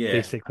 yeah.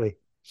 basically.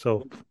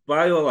 So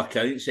By all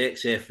accounts,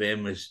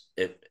 XFM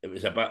it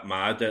was a bit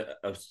mad.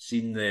 I've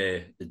seen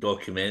the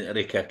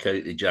documentary Kick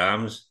Out the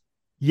Jams.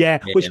 yeah,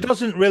 Um, which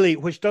doesn't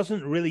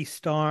really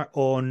start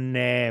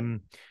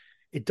on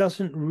it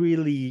doesn't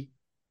really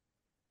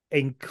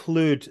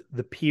include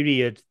the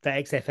period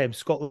that XFM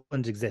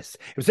Scotland exists.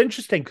 It was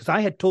interesting because I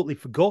had totally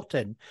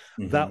forgotten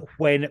that mhm.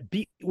 when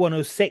Beat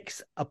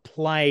 106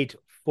 applied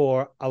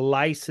for a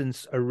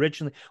license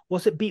originally,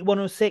 was it Beat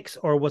 106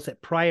 or was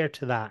it prior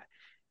to that?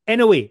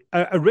 Anyway,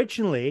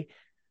 originally,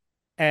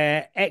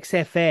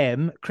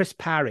 XFM, Chris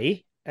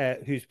Parry,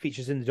 who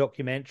features in the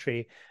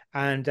documentary,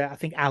 and I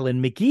think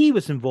Alan McGee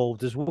was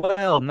involved as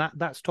well, and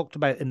that's talked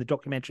about in the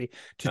documentary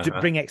to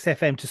Uh-huh. bring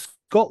XFM to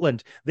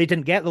Scotland. They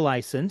didn't get the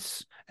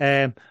license,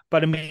 but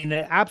I mean,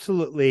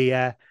 absolutely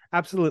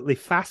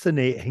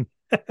fascinating.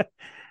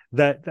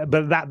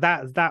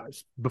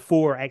 That's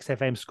before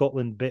XFM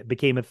Scotland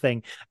became a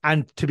thing,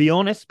 and to be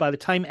honest, by the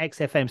time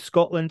XFM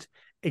Scotland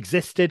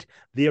existed,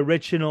 the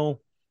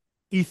original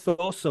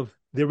ethos of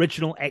the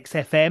original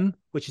XFM,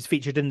 which is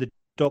featured in the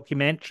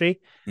documentary,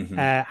 Hmm.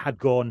 had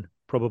gone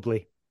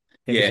probably.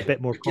 It was a Yeah,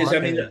 bit more because I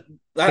mean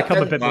that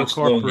become a didn't bit more last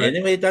long corporate.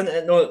 anyway, didn't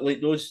it? No,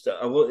 like those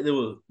a lot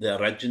of the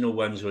original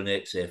ones on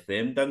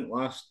XFM didn't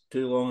last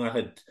too long. I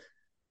had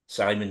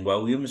Simon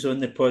Williams on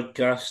the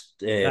podcast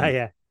Ah,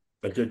 yeah,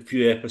 a good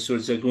few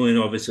episodes ago, and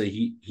obviously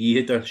he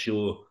had a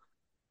show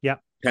yeah,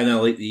 kind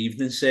of like the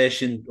evening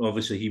session.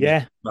 Obviously, he was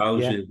yeah,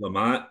 pals yeah, with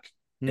Lamac,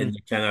 and mm, they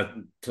kind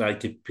of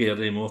tried to pair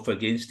them off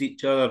against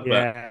each other. But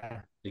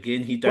yeah.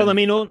 again, he Well, I didn't.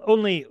 mean,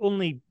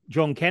 only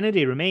John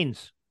Kennedy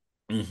remains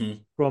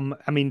from.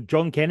 I mean,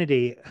 John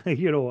Kennedy,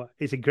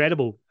 is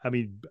incredible. I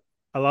mean,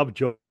 I love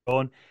John.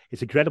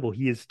 It's incredible.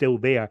 He is still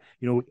there.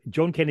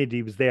 John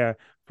Kennedy was there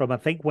from, I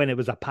think, when it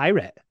was a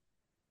pirate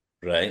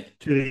Right.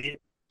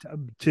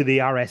 to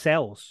the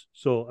RSLs.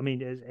 So I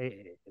mean,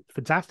 it's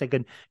fantastic.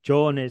 And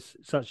John is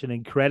such an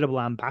incredible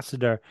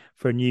ambassador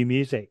for new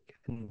music.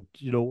 And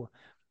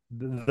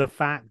the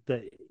fact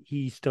that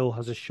he still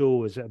has a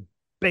show is a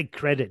big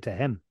credit to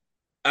him.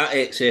 At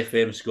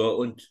XFM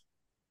Scotland,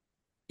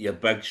 your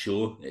big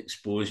show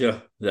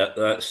exposure.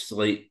 That's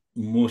like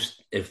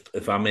most.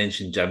 If I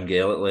mention Jim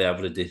Gellatly,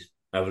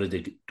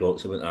 everybody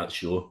talks about that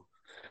show,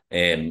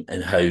 and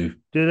how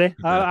Do they?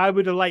 I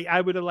would have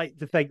liked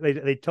to think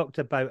they talked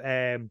about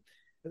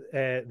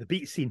the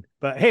beat scene,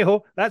 but hey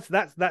ho,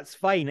 that's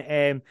fine.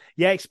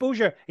 Yeah,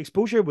 exposure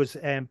was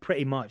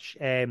pretty much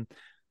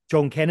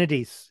John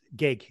Kennedy's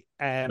gig,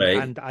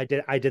 right. and I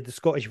did the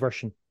Scottish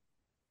version.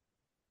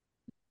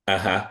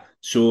 Uh-huh.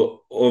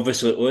 So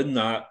obviously on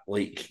that,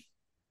 like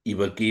you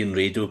were getting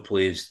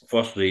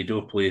first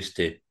radio plays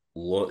to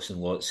lots and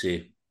lots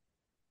of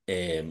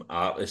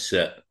artists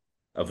that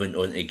have went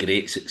on to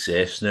great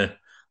success now.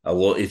 A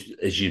lot of,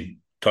 as you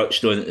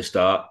touched on at the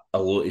start, a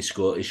lot of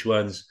Scottish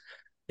ones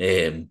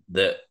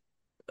that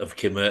have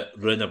come out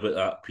round about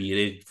that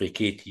period for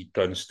Katie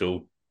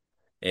Tunstall,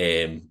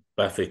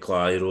 Biffy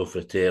Clyro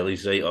for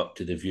Telly's right up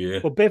to the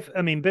View. Well,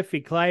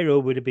 Biffy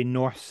Clyro would have been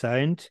North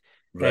Sound.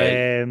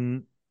 Right.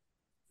 Um,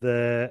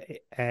 the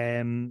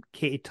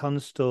Katie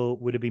Tunstall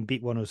would have been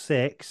Beat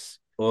 106.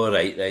 All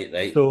right, right,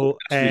 right. So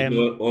This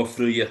was all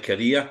through your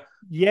career.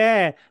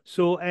 yeah,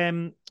 so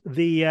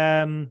the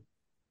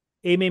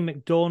Amy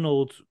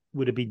McDonald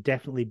would have been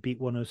definitely Beat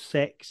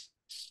 106.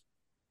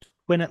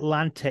 Twin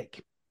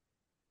Atlantic,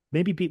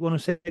 maybe Beat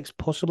 106,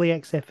 possibly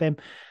XFM.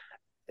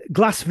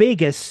 Las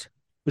Vegas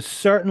was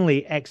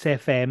certainly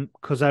XFM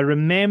because I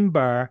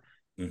remember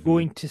Hmm.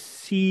 going to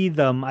see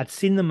them. I'd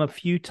seen them a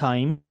few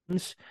times.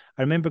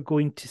 I remember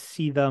going to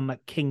see them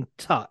at King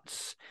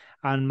Tut's,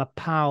 and my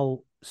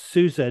pal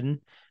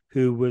Susan,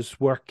 who was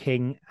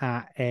working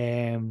at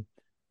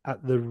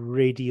the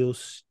radio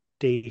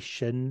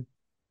station.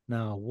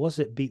 No, was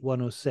it Beat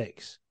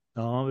 106?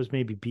 No, it was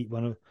maybe Beat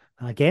 10.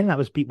 Again, that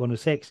was Beat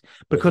 106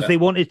 Was because they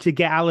that? wanted to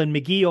get Alan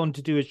McGee on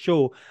to do a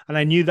show. And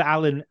I knew that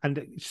Alan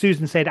and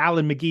Susan said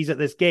Alan McGee's at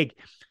this gig.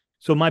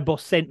 So my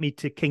boss sent me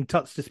to King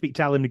Tut's to speak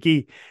to Alan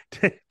McGee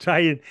to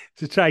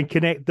try and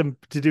connect them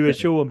to do a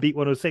show on Beat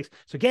 106.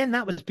 So again,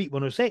 that was Beat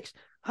 106.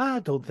 I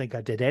don't think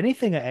I did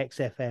anything at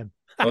XFM.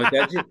 Oh,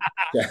 did you?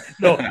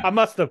 No, I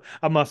must have.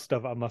 I must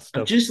have. I must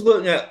I'm have. just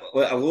looking at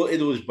like a lot of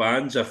those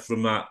bands are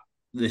from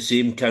the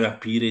same kind of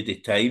period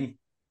of time,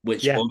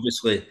 which Yeah.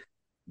 obviously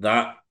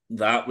that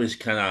was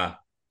kind of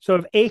Sort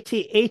of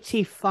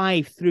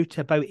 85 through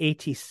to about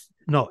 80,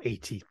 not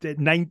 80,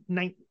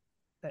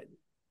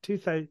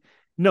 2000,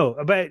 no,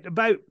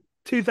 about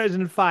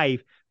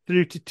 2005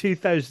 through to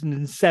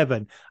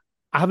 2007.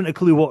 I haven't a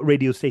clue what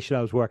radio station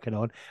I was working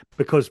on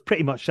because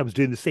pretty much I was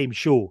doing the same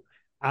show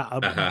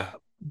uh-huh.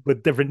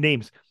 with different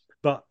names.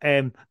 But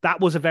that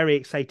was a very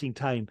exciting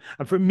time.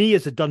 And for me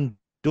as a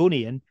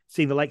Dundonian,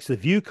 seeing the likes of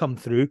The View come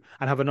through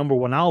and have a number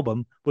one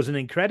album was an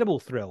incredible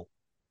thrill.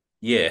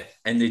 Yeah,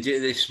 and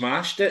they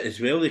smashed it as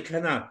well. They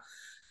kind of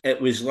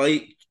it was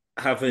like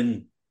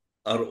having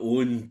our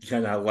own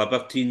kind of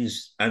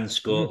libertines in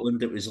Mm,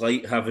 Scotland. It was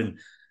like having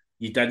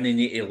you didn't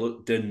need to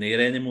look down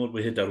there anymore.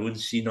 We had our own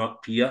scene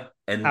up here,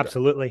 and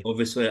absolutely.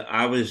 obviously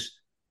I was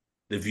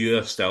the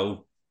viewer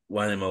still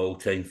one of my all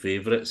time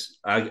favourites.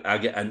 I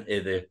get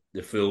into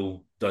the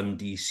full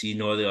Dundee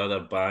scene, all the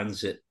other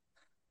bands that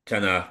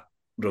kind of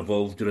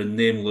revolved around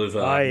them,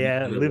 Oh, Luva,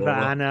 yeah.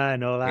 Luvana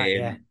and all that.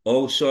 Yeah.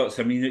 all sorts.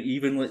 I mean,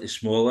 even like the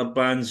smaller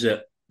bands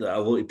that a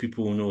lot of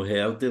people know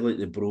heard of, like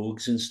the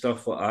Brogues and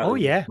stuff like Oh,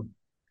 that. yeah.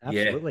 Yeah.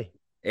 Absolutely.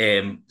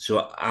 So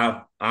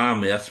I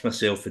immersed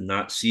myself in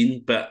that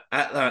scene, but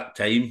at that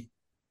time,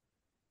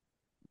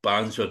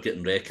 bands were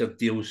getting record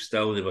deals.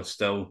 Still, they were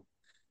still.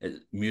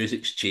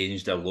 Music's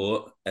changed a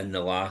lot in the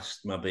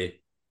last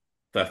maybe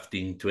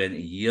 15,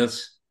 20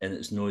 years, and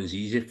it's not as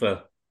easy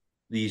for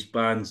these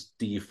bands.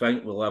 Do you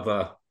think we'll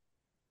ever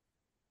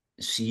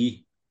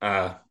see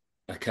a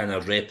kind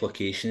of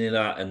replication of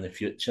that in the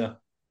future?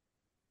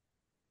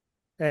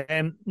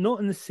 Not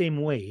in the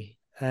same way,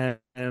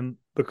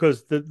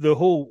 because the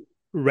whole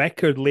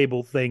record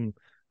label thing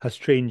has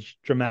changed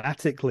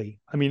dramatically.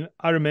 I mean,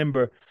 I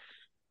remember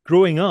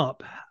growing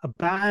up, a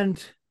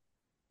band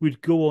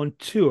would go on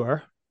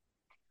tour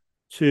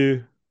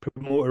to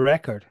promote a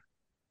record,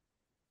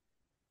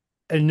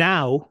 and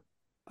now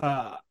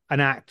an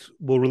act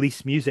will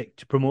release music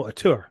to promote a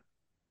tour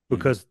Hmm.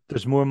 because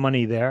there's more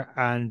money there,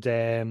 and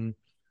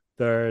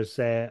there's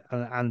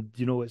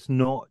you know, it's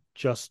not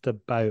just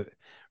about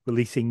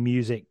releasing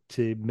music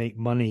to make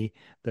money.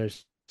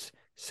 There's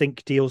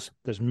sync deals,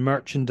 there's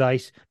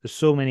merchandise, there's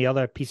so many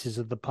other pieces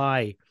of the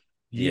pie.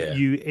 Yeah.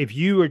 You if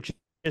you are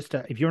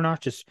if you're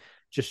not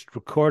just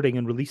recording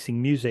and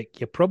releasing music,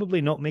 you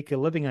probably not make a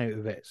living out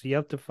of it. So you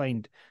have to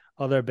find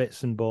other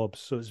bits and bobs.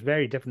 So it's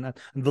very different.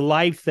 And the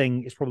live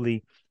thing is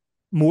probably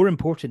more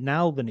important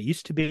now than it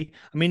used to be.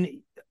 I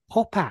mean,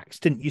 pop acts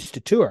didn't used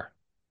to tour.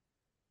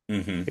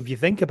 Hmm. If you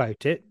think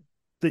about it,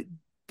 they,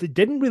 they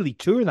didn't really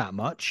tour that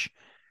much.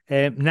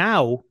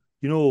 Now,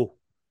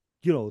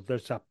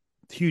 there's a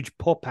huge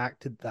pop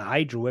act at the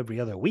Hydro every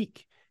other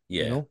week.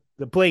 Yeah.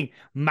 They're playing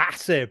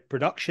massive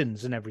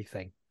productions and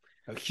everything.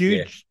 A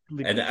Yeah. huge,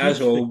 And it is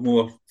huge thing. all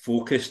more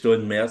focused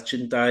on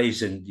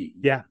merchandise, and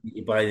Yeah,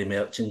 you buy the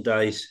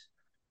merchandise,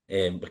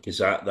 because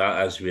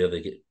that is where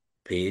they get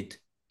paid.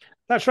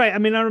 that's right. I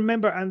mean, I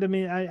remember, and I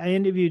mean, I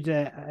interviewed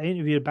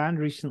a band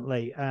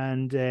recently,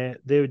 and they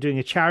were doing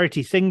a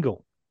charity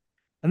single,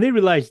 and they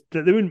realized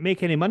that they wouldn't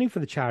make any money for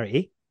the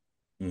charity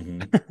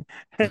Hmm.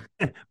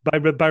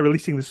 by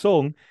releasing the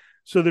song.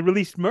 So they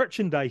released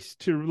merchandise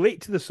to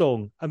relate to the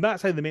song, and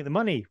that's how they make the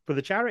money for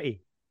the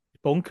charity.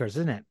 Bonkers,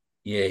 isn't it?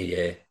 Yeah,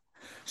 yeah.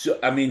 So,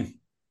 I mean,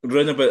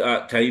 round about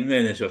that time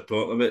then, as we're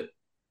talking about,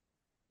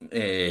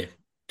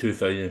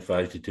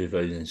 2005 to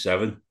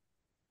 2007,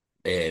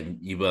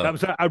 you That were,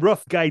 was a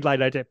rough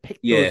guideline. I did pick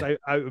those yeah.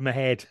 out of my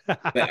head.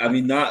 But I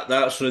mean,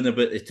 that's round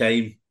about the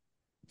time,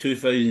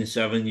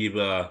 2007, you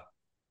were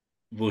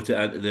voted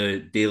into the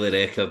Daily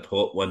Record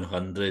Hot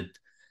 100.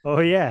 Oh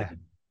yeah,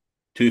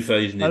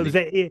 it was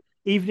 2008.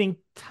 Evening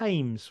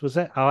Times, was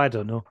it? Oh, I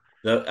don't know.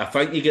 I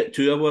think you get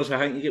two awards. I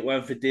think you get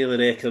one for Daily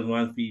Record and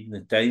one for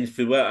Evening Times,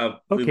 for what I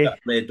Okay.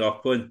 read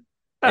up on.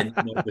 And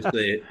then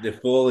obviously the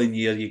following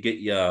year you get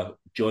your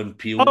John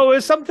Peel. Oh,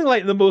 it's something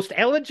like the most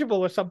eligible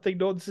or something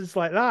nonsense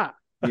like that.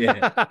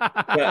 Yeah.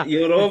 But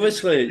you're It's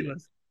obviously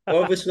ridiculous.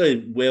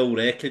 obviously well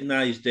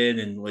recognised then,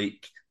 and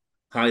like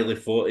highly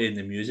thought in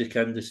the music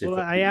industry Well,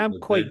 for I people am to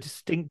quite do.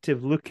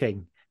 distinctive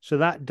looking, so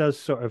that does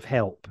sort of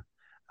help.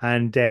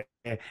 And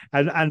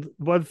and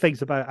one of the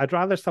things about I'd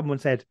rather someone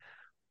said,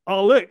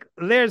 "Oh, look,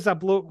 there's a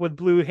bloke with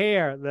blue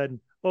hair,"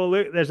 than "Oh,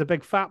 look, there's a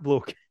big fat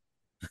bloke."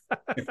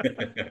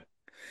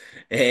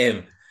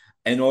 Um,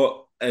 and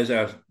as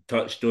I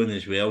touched on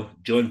as well,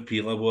 John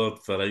Peel Award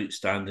for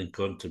outstanding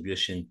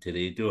contribution to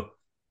radio.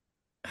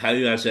 How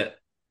is it,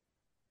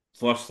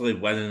 firstly,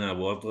 winning an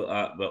award like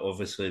that, but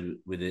obviously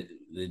with the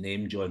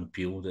name John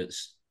Peel,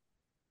 that's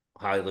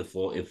highly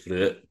thought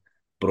through it,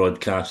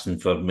 broadcasting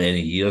for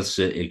many years,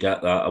 to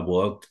get that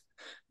award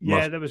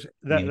Yeah, must that was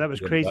mean that was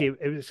something. crazy.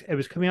 It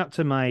was coming up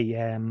to my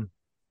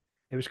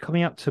it was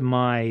coming up to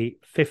my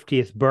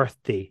 50th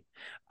birthday,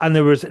 and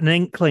there was an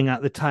inkling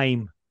at the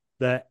time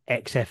that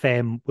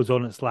XFM was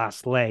on its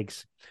last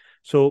legs.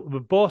 So the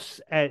boss,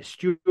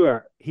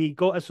 Stuart, he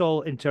got us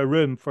all into a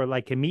room for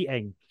like a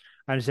meeting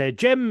and said,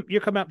 "Jim,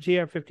 you're coming up to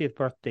your 50th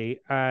birthday.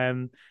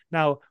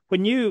 Now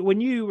when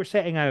you were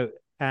setting out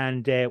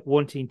and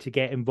wanting to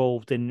get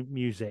involved in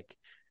music,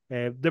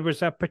 there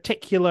was a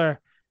particular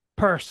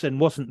person,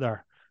 wasn't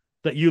there,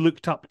 that you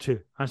looked up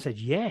to?" I said,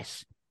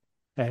 "Yes,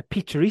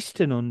 Peter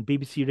Easton on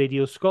BBC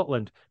Radio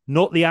Scotland."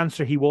 Not the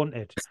answer he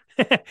wanted.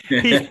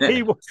 he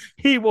he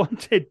he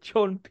wanted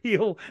John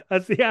Peel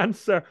as the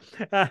answer,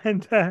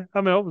 and I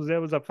mean, obviously, I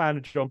was a fan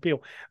of John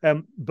Peel,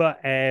 but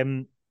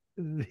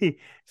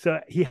so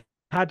he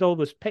had all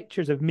those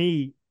pictures of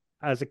me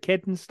as a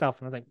kid and stuff,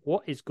 and I think,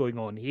 what is going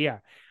on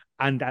here?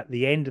 And at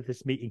the end of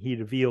this meeting, he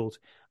revealed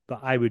that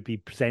I would be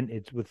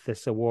presented with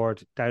this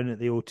award down at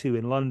the O2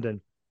 in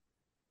London.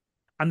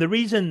 And the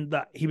reason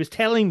that he was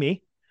telling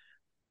me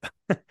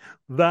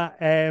that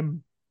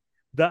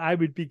that I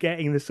would be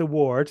getting this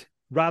award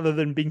rather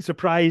than being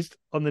surprised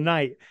on the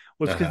night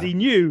was because Uh-huh. he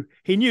knew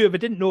if I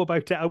didn't know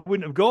about it, I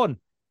wouldn't have gone.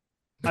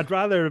 I'd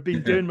rather have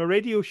been doing my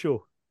radio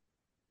show.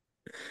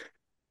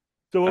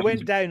 So I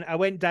mean, I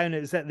went down.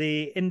 It was at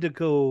the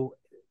Indigo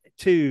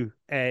 2,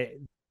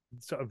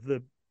 sort of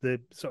the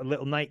sort of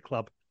little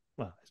nightclub.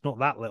 Well, it's not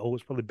that little.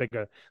 It's probably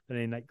bigger than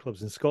any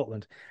nightclubs in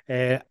Scotland.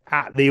 At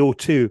the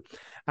O2,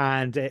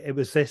 and it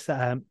was this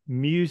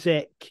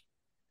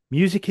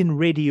music and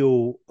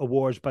radio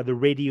awards by the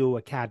Radio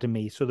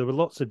Academy. So there were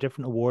lots of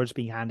different awards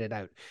being handed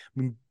out. I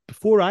mean,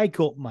 before I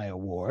got my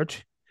award,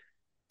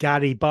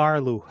 Gary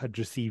Barlow had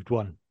received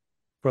one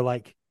for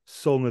like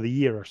Song of the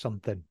Year or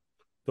something.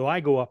 So I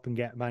go up and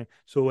get mine.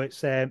 So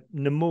it's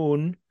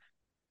Nimone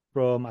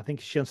from, I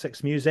think, she on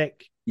Six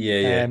Music.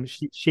 yeah,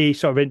 She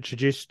sort of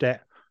introduced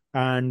it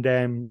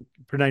and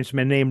pronounced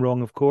my name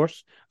wrong, of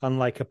course,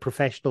 unlike a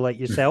professional like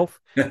yourself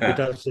who yeah.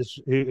 does this,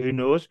 who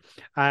knows.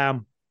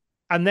 And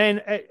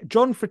then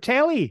John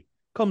Fratelli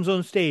comes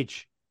on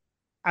stage,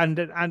 and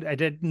I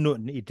didn't know,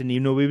 he didn't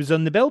even know he was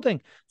on the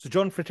building. So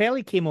John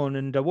Fratelli came on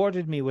and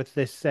awarded me with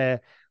this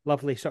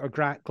lovely sort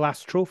of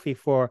glass trophy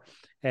for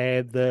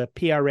the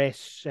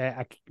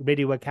PRS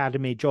Radio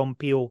Academy John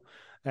Peel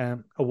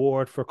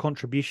award for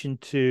contribution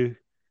to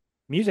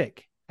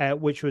music,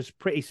 which was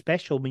pretty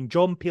special. I mean,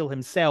 John Peel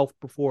himself,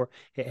 before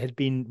it had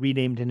been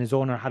renamed in his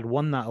honor, had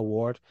won that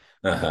award.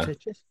 But Uh-huh.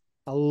 it's just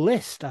a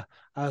list, a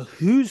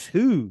who's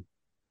who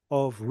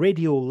of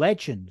radio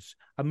legends.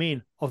 I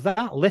mean, of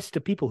that list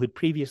of people who'd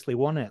previously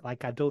won it,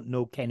 like I don't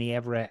know Kenny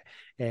Everett,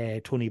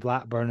 Tony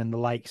Blackburn, and the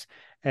likes.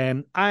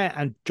 I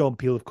and John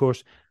Peel, of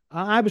course.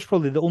 I was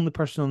probably the only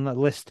person on that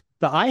list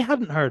that I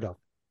hadn't heard of.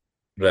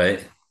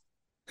 Right.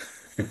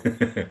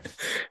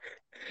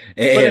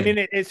 But I Um, mean,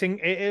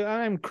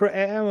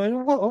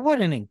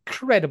 what an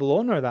incredible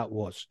honor that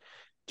was,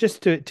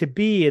 just to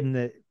be in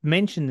the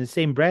mention the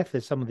same breath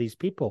as some of these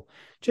people,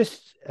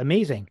 just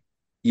amazing.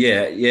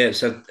 yeah,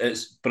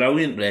 it's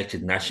brilliant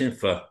recognition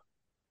for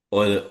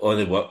all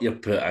the work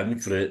you've put in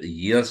throughout the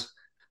years.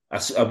 I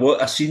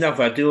seen a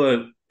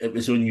video. It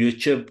was on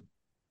YouTube.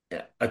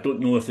 I don't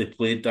know if they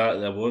played that at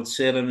the awards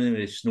ceremony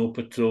with Snow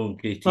Patrol and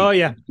Oh KT.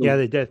 yeah, yeah,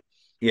 they did.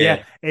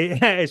 Yeah, Yeah,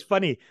 it's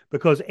funny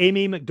because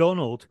Amy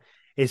McDonald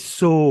is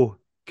so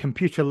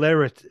computer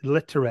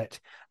literate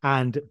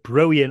and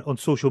brilliant on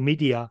social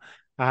media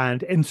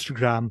and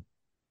Instagram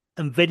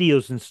and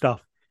videos and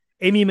stuff.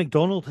 Amy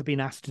McDonald had been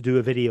asked to do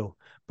a video,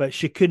 but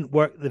she couldn't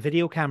work the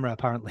video camera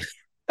apparently.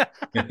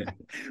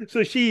 So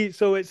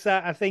it's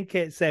I think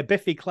it's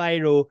Biffy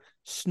Clyro,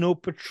 Snow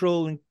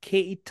Patrol, and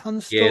Katie yeah,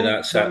 Tunstall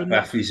that's that are it. in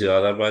that Biffy's the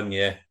other one.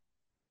 Yeah,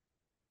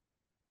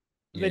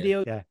 yeah.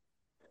 video. Yeah.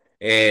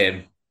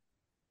 Um,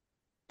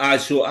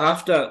 so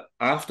after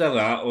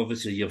that,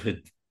 obviously you've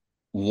had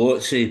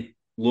lots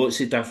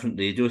of different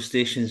radio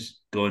stations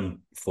going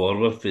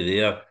forward for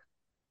there.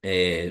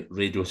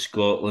 Radio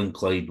Scotland,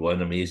 Clyde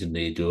One, Amazing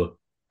Radio.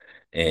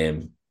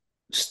 Um,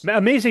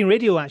 Amazing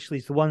Radio actually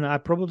is the one that I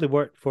probably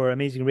worked for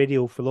Amazing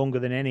Radio for longer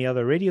than any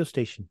other radio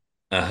station,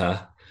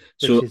 uh-huh.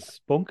 which So is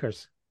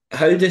bonkers.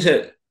 how does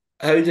it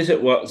how does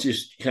it work?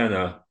 Just kind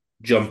of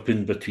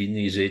jumping between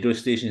these radio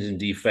stations, and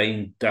do you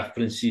find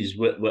differences?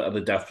 What are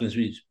the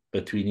differences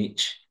between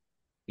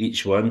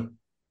each one?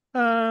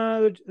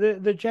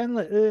 They're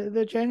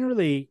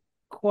generally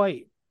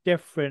quite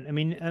different. I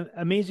mean,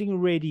 Amazing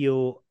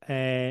Radio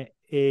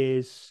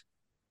is.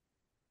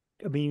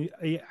 I mean,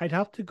 I'd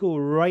have to go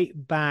right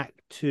back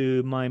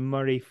to my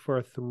Murray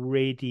Firth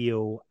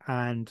radio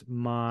and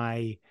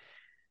my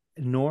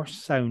North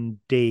Sound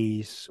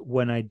days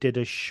when I did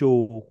a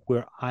show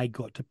where I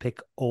got to pick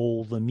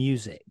all the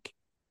music.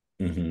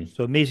 Hmm.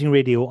 So Amazing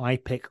Radio, I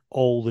pick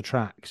all the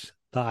tracks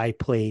that I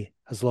play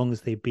as long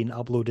as they've been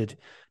uploaded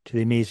to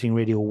the Amazing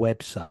Radio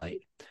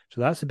website.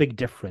 So that's a big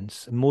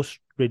difference. Most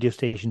radio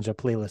stations are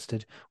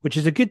playlisted, which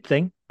is a good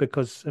thing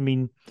because, I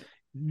mean,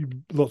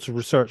 lots of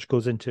research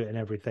goes into it and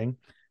everything.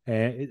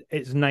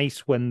 It's nice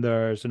when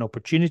there's an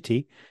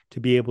opportunity to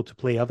be able to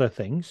play other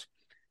things.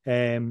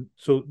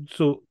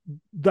 So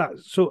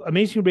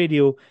Amazing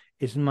Radio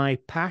is my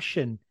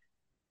passion.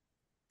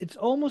 It's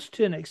almost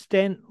to an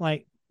extent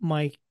like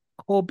my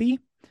hobby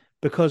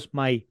because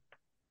my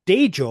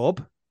day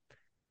job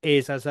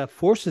is as a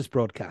forces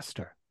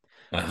broadcaster.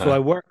 So I Uh-huh.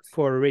 work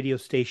for a radio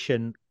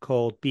station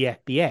called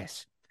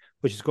BFBS,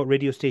 which has got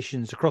radio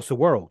stations across the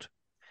world.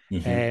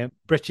 Hmm.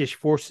 British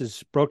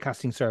Forces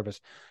Broadcasting Service.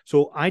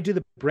 So I do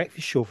the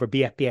breakfast show for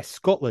BFBS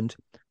Scotland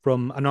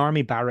from an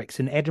army barracks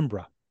in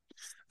Edinburgh.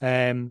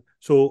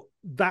 So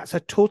that's a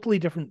totally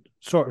different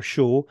sort of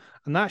show,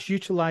 and that's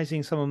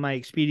utilizing some of my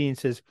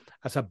experiences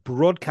as a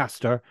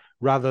broadcaster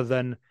rather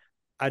than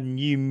a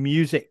new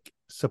music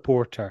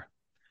supporter.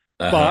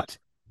 Uh-huh. But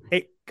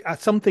it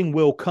something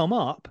will come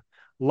up,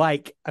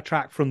 like a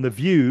track from The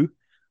View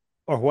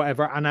or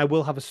whatever, and I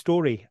will have a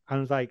story. And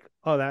I was like,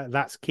 oh,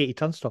 that's Katie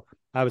Tunstall.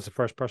 I was the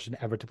first person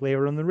ever to play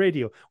her on the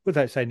radio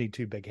without sounding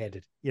too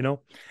big-headed, you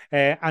know.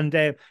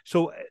 It's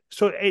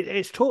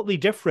totally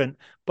different.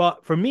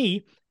 But for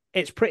me,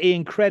 it's pretty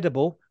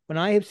incredible when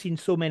I have seen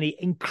so many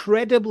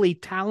incredibly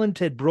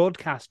talented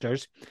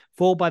broadcasters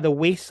fall by the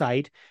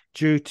wayside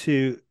due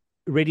to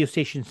radio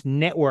stations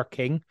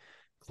networking,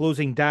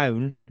 closing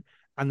down,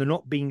 and there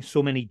not being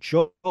so many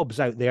jobs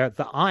out there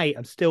that I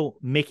am still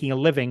making a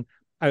living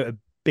out of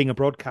being a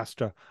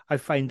broadcaster. I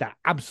find that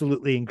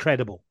absolutely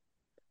incredible.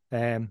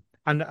 And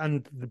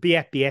the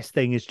BFBS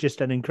thing is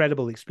just an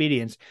incredible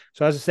experience.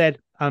 So as I said,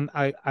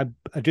 I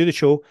do the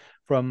show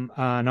from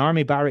an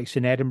army barracks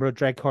in Edinburgh,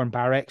 Dreghorn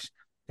Barracks.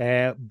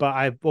 But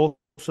I'm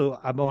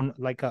on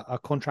like a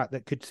contract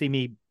that could see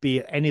me be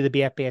at any of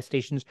the BFBS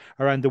stations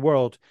around the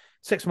world.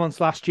 6 months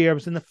last year, I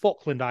was in the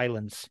Falkland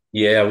Islands.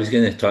 Yeah, I was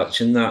going to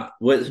touch on that.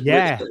 What's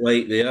Yeah, it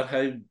like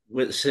there?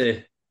 What's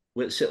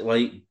it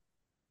like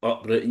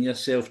uprooting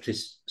yourself to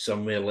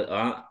somewhere like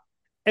that?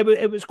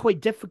 it was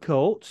quite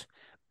difficult,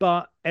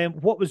 but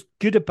what was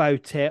good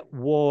about it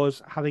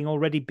was having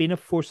already been a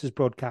forces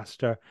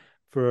broadcaster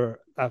for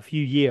a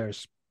few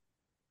years,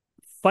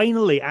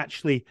 finally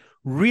actually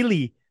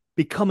really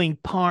becoming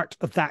part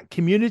of that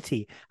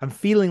community and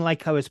feeling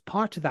like I was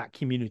part of that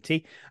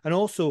community, and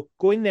also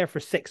going there for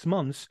 6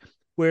 months,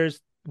 whereas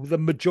the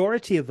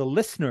majority of the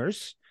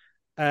listeners,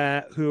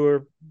 who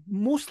are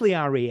mostly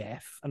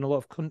RAF and a lot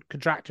of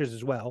contractors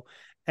as well,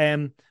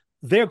 um,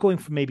 they're going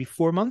for maybe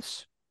 4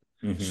 months.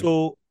 Hmm.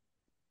 So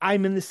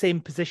I'm in the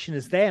same position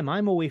as them.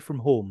 I'm away from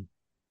home.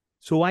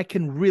 So I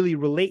can really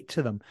relate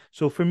to them.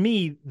 So for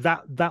me,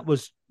 that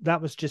was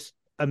just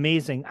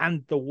amazing,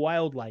 and the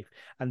wildlife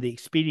and the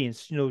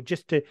experience.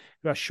 Just to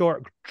do a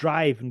short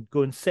drive and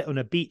go and sit on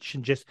a beach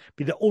and just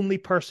be the only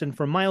person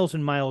for miles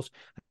and miles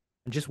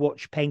and just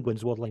watch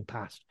penguins waddling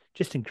past.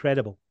 Just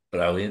incredible.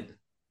 Brilliant.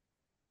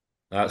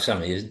 That's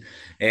amazing.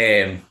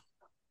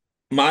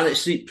 Manic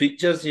Street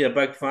Preachers, you're a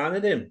big fan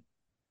of them.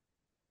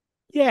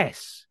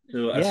 Yes.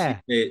 So I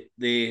see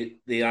Yeah.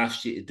 they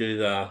asked you to do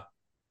the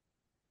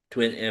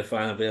 20th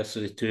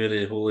anniversary tour of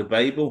the Holy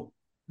Bible.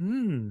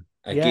 Mm.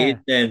 Again, Yeah.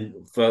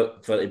 then for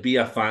to be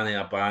a fan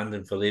of a band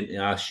and for them to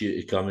ask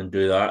you to come and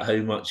do that, how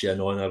much of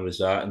an honour was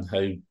that, and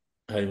how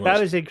That much?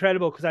 was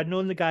incredible because I'd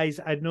known the guys.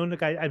 I'd known the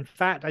guys. In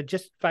fact, I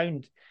just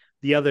found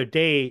the other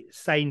day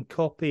signed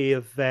copy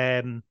of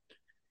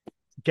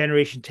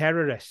Generation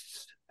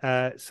Terrorists,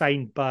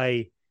 signed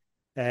by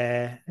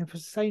it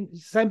was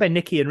signed by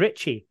Nicky and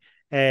Richie.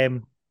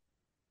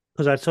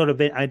 Because I'd sort of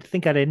been, I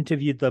think I'd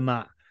interviewed them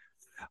at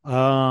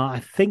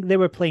I think they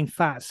were playing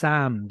Fat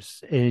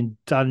Sam's in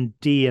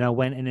Dundee, and I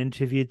went and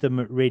interviewed them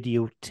at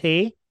Radio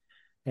Tay.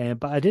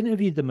 But I'd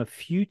interviewed them a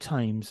few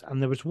times,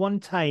 and there was one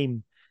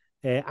time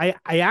I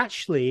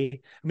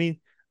actually, I mean,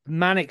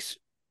 Mannix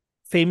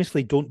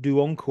famously don't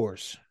do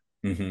encores.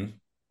 Hmm.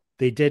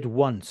 They did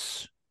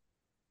once,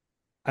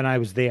 and I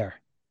was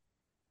there.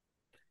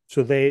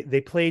 So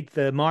they played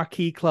the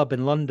Marquee Club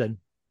in London,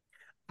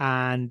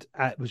 and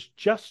it was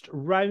just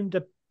round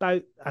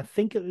about. I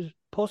think it was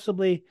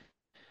possibly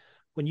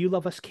when You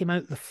Love Us came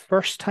out the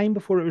first time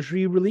before it was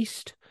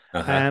re-released.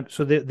 Uh-huh.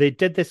 So they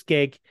did this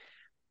gig,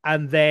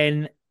 and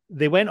then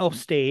they went off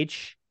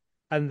stage,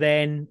 and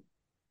then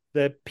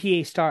the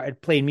PA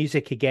started playing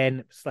music again.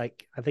 It was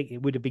like I think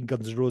it would have been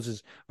Guns N'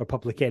 Roses or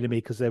Public Enemy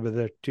because they were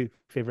their two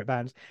favorite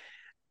bands.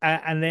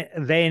 And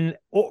then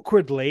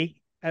awkwardly,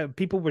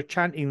 people were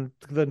chanting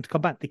to them to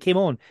come back. They came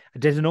on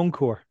and did an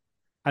encore,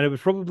 and it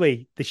was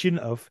probably they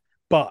shouldn't have,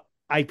 but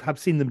I have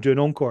seen them do an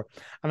encore.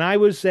 And I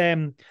was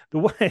the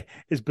one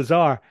is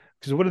bizarre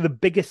because one of the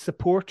biggest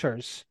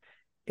supporters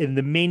in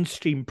the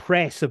mainstream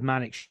press of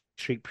Manic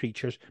Street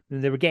Preachers,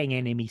 and they were getting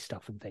NME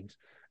stuff and things.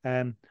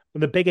 One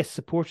of the biggest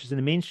supporters in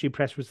the mainstream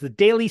press was the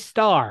Daily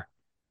Star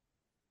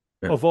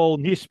Yeah. of all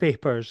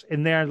newspapers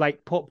in their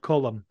like pop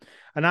column.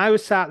 And I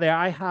was sat there.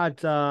 I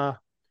had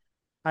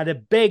a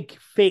big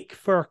fake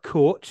fur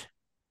coat,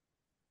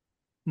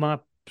 my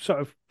sort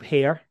of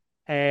hair.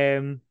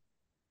 Um,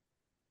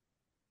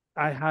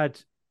 I had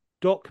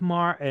Doc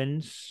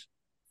Martens,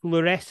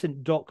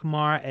 fluorescent Doc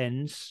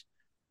Martens,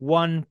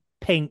 one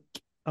pink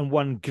and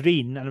one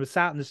green. And I was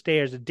sat on the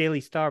stairs, a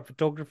Daily Star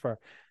photographer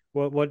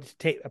wanted to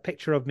take a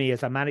picture of me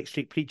as a Manic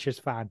Street Preachers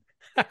fan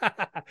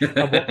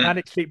and what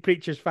Manic Street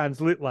Preachers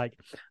fans look like.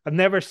 I've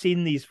never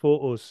seen these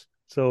photos.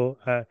 So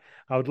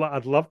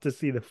I'd love to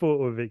see the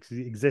photo if it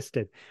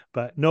existed,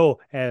 but no,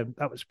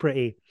 that was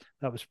pretty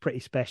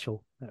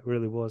special. That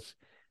really was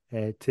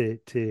to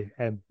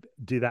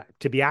do that,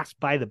 to be asked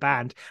by the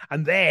band,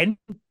 and then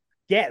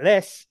get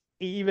this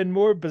even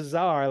more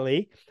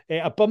bizarrely,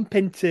 a bump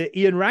into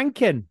Ian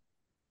Rankin.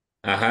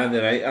 Uh-huh,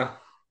 the writer.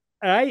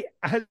 Right,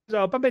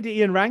 so I bumped into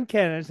Ian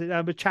Rankin and I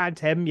was chatting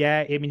to him.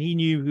 Yeah, I mean he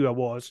knew who I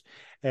was,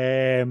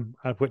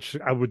 which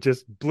I would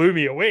just blew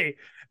me away.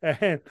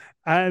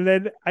 And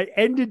then I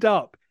ended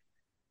up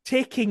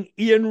taking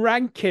Ian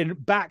Rankin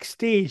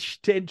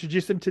backstage to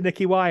introduce him to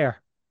Nicky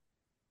Wire.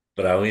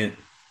 Brilliant.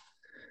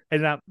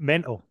 Isn't that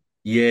mental?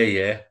 Yeah,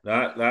 yeah.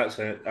 That's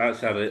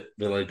a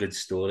really good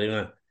story,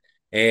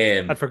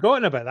 I'd man.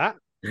 forgotten about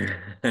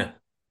that.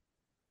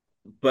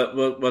 But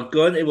we're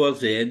going towards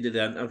the end of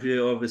the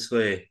interview,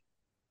 obviously.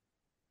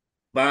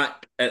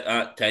 Back at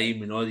that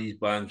time when all these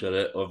bands were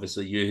out,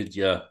 obviously you had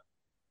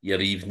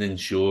your evening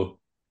show,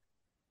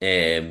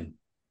 and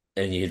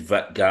you had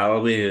Vic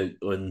Galloway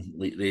on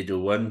like Radio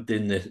One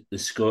doing the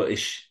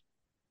Scottish,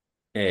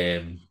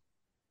 um,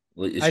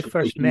 like the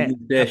Scottish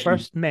evening I session.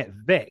 first met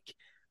Vic.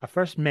 I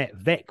first met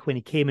Vic when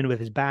he came in with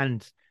his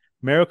band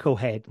Miracle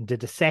Head and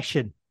did a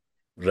session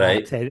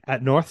Right.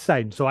 at North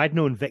Sound. So I'd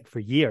known Vic for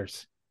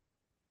years.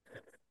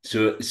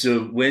 So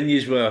when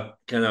you were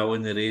kind of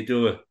on the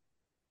radio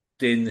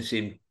doing the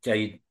same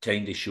kind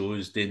of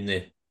shows, doing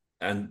the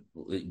and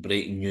like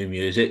breaking new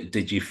music,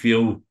 did you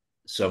feel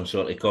some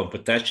sort of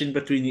competition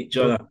between each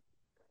other?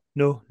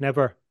 No, no,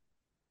 never,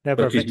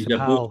 never. Because Vic's a you're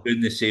both pal.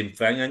 doing the same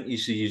thing, aren't you?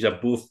 So you're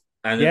both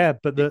in it. Yeah,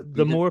 but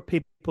the more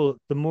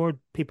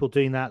people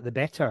doing that, the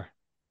better.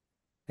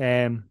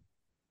 Um,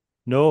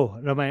 no,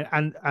 I mean,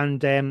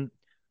 I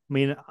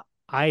mean,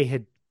 I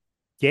had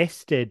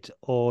guested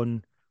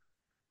on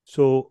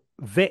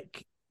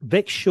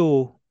Vic's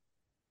show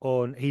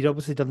on. He'd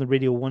obviously done the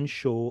Radio One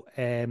show.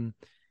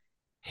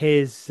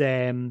 His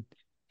um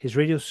his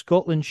Radio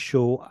Scotland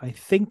show, I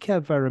think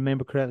if I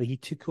remember correctly, he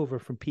took over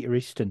from Peter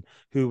Easton,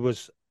 who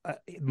was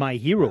my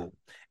hero.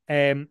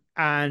 And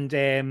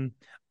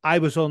I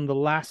was on the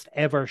last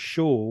ever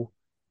show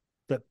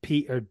that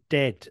Peter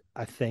did,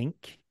 I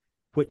think.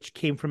 which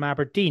came from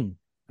Aberdeen,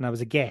 and I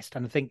was a guest.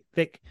 And I think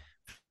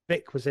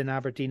Vic was in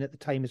Aberdeen at the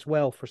time as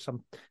well for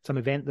some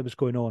event that was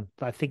going on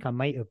that I think I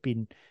might have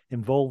been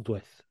involved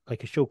with,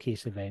 like a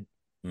showcase event.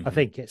 I Hmm.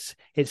 think it's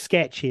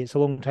sketchy. It's a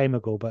long time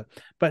ago,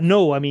 but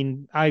no, I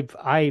mean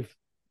I've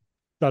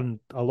done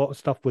a lot of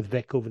stuff with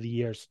Vic over the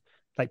years,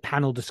 like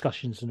panel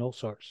discussions and all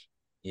sorts.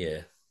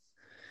 Yeah.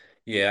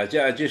 Yeah,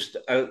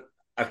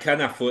 I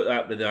kind of thought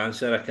that with the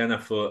answer. I kind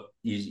of thought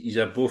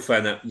you are both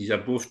in it. You are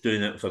both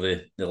doing it for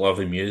the love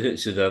of music.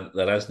 So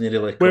there isn't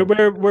really We're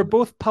competition.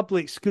 both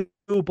public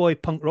schoolboy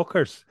punk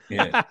rockers.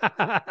 Yeah.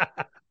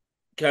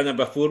 Kind of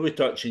before we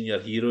touch on your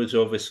heroes,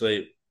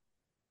 obviously,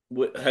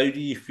 how do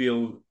you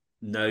feel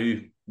now?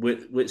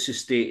 What's the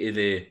state of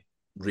the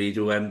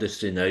radio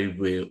industry now?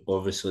 With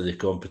obviously the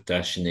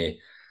competition,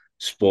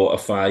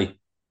 Spotify.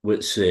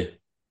 What's the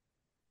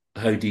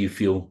How do you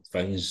feel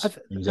things I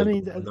are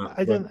mean, going on that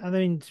I front? don't. I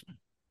mean,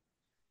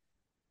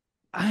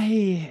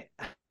 I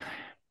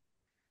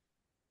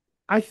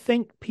I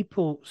think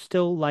people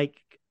still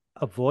like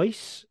a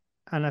voice,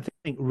 and I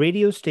think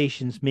radio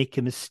stations make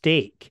a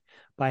mistake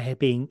by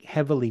being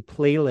heavily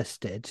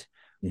playlisted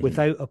Hmm.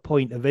 without a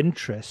point of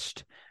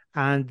interest.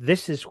 And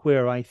this is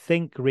where I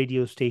think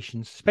radio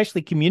stations,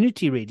 especially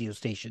community radio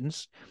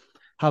stations,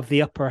 have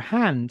the upper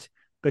hand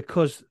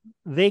because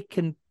they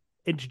can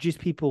introduce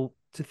people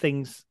to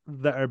things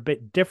that are a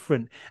bit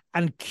different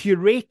and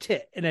curate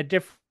it in a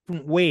different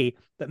way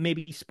that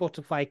maybe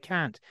Spotify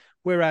can't.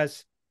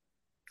 Whereas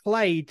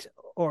Clyde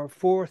or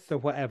Forth or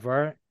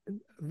whatever,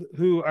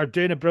 who are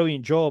doing a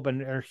brilliant job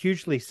and are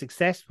hugely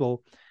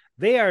successful,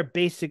 they are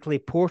basically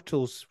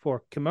portals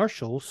for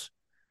commercials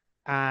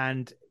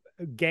and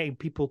getting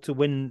people to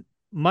win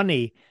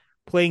money,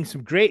 playing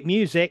some great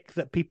music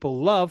that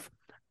people love,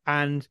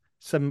 and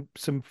some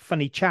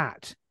funny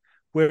chat.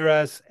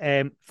 Whereas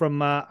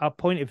from a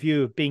point of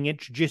view of being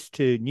introduced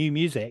to new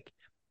music,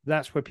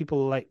 that's where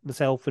people like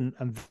myself and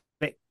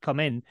Vic come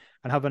in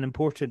and have an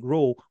important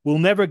role. We'll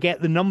never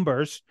get the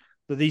numbers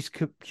that these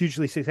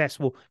hugely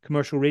successful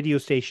commercial radio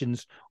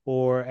stations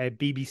or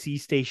BBC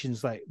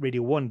stations like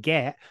Radio One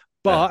get,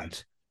 Uh,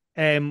 but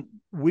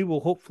we will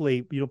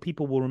hopefully,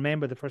 people will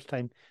remember the first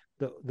time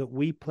that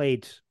we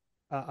played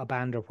a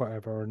band or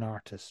whatever, or an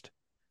artist.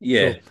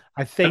 yeah, So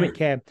I I think,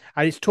 mean,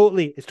 and it's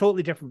totally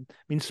different. I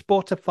mean,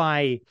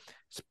 Spotify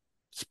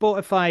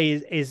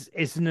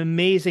is an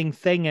amazing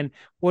thing, and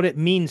what it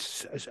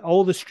means,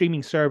 all the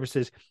streaming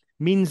services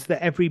means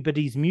that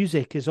everybody's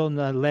music is on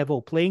the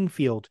level playing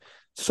field,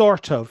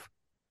 sort of.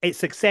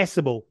 It's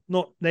accessible,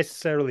 not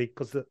necessarily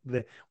because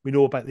we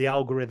know about the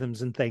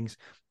algorithms and things,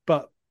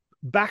 but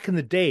back in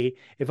the day,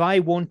 if I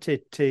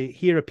wanted to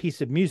hear a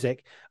piece of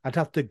music, I'd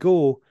have to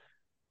go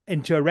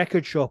into a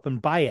record shop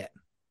and buy it.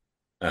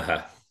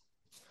 uh-huh,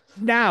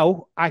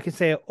 Now I can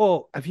say,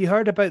 "Oh, have you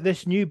heard about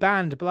this new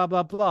band? Blah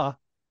blah blah."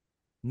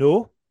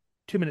 No.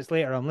 2 minutes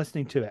later, I'm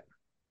listening to it.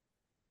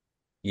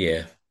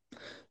 yeah.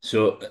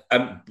 So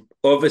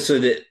obviously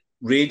the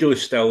radio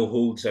still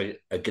holds a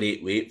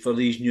great weight for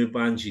these new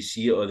bands. You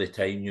see it all the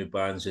time, new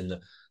bands, and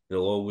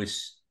they'll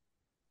always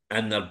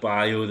in their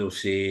bio they'll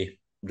say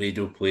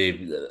radio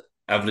play.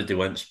 Everybody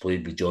once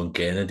played with John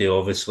Kennedy.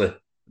 Obviously,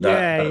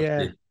 Yeah, that's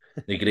yeah.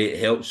 the great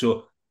help.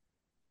 So,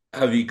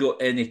 have you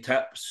got any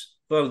tips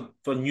for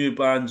new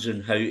bands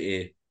and how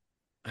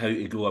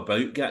to go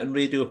about getting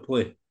radio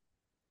play?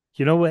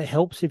 You know what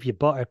helps if you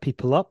butter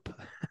people up,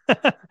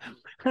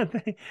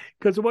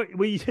 because what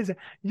we just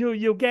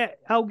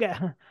I'll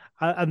get,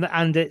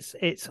 and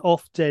it's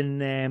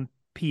often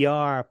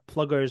PR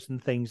pluggers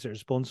and things that are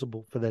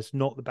responsible for this,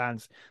 not the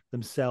bands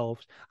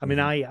themselves. I mean,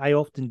 Hmm. I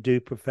often do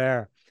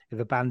prefer if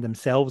a band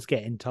themselves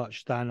get in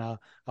touch than a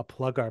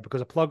plugger,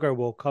 because a plugger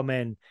will come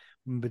in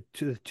with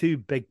two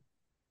big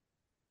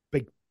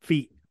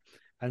feet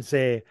and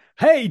say,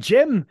 "Hey,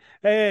 Jim,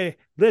 this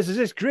is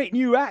this great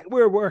new act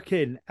we're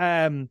working.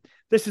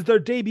 This is their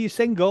debut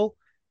single.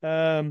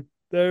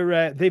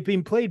 They've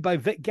been played by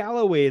Vic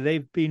Galloway.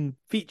 They've been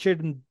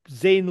featured in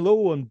Zane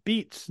Lowe on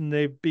Beats, and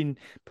they've been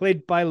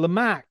played by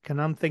Lamac."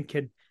 And I'm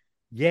thinking,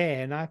 yeah,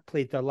 and I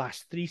played their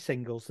last three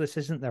singles. This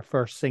isn't their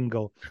first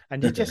single,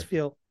 and you just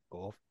feel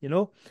off.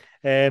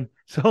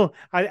 So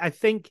I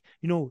think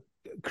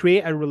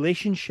create a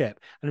relationship,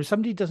 and if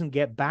somebody doesn't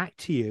get back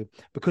to you,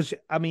 because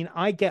I mean,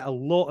 I get a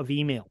lot of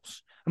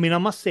emails. I mean, I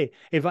must say,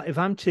 if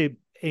I'm to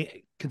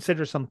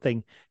consider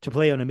something to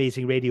play on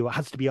Amazing Radio, it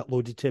has to be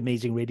uploaded to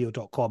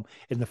amazingradio.com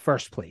in the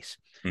first place.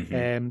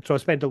 Hmm. So I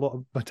spend a lot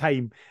of my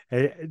time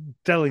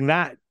telling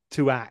that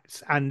to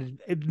acts, and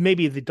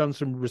maybe if they'd done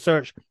some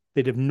research,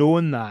 they'd have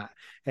known that.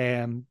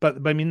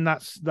 But I mean,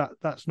 that's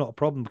not a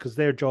problem because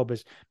their job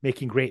is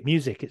making great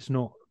music. It's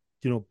not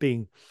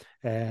being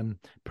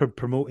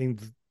promoting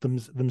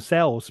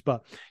themselves,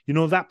 but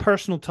that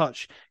personal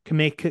touch can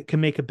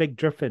make a big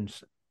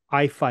difference,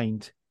 I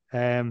find.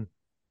 And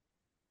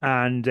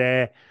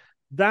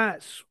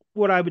that's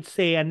what I would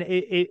say. And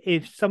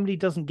if somebody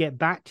doesn't get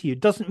back to you, it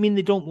doesn't mean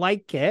they don't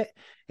like it.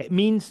 It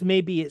means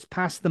maybe it's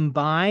passed them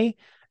by.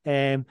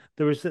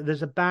 There's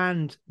a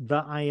band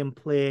that I am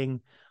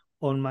playing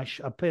on I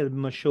played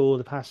my show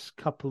the past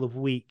couple of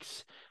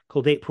weeks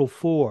called April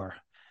 4,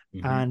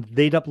 Hmm. and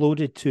they'd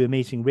uploaded to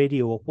Amazing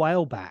Radio a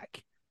while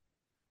back.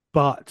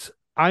 But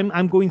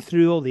I'm going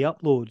through all the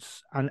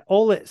uploads, and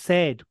all it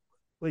said,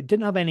 well, it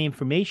didn't have any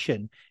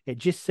information. It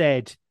just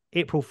said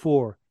April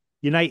 4,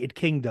 United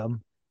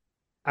Kingdom,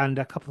 and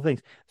a couple of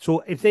things. So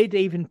if they'd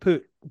even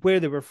put where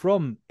they were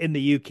from in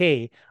the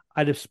UK,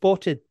 I'd have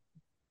spotted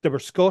they were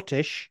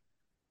Scottish,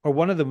 or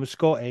one of them was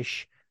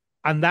Scottish,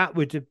 and that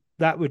would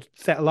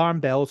set alarm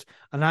bells,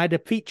 and I'd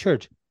have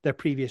featured their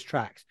previous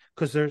tracks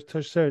because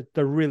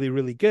they're really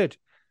really good,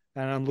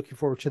 and I'm looking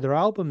forward to their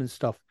album and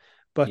stuff.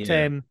 But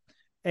Yeah,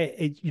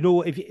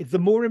 if the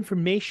more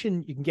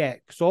information you can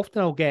get, because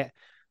often I'll get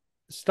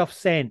stuff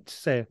sent.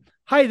 So,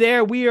 hi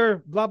there, we are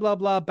blah blah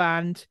blah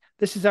band.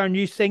 This is our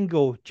new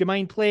single. Do you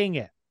mind playing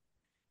it?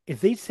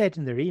 If they said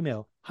in their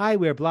email, "Hi,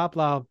 we're blah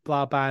blah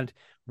blah band.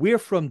 We're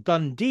from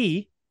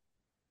Dundee,"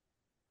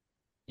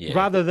 yeah,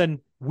 rather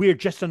than "we're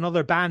just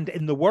another band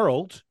in the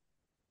world,"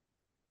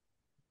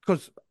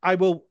 because I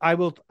will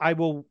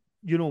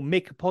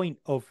make a point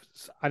of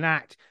an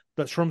act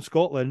that's from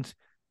Scotland,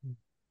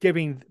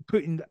 giving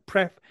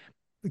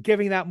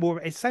that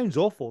more. It sounds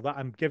awful that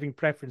I'm giving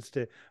preference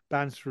to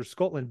bands for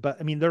Scotland, but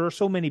I mean there are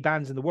so many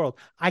bands in the world.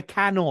 I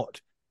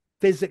cannot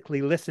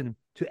physically listen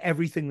to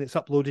everything that's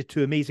uploaded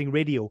to Amazing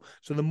Radio.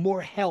 So the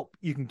more help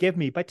you can give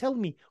me by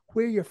telling me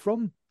where you're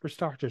from, for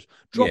starters,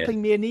 yeah,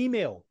 dropping me an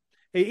email.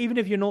 Even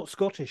if you're not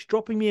Scottish,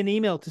 dropping me an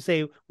email to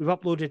say we've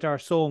uploaded our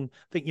song,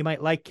 think you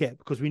might like it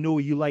because we know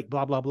you like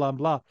blah blah blah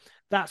blah.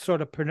 That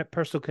sort of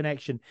personal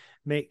connection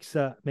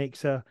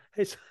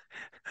it's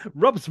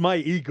rubs my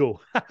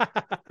ego.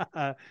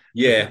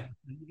 yeah,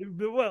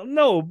 Well,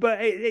 no, but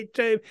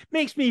it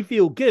makes me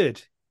feel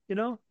good, you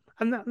know,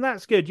 and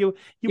that's good. You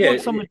yeah.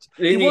 want someone,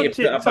 They you need want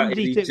to put to a bit of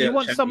somebody to you research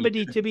want into somebody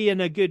you. to be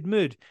in a good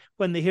mood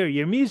when they hear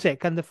your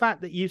music, and the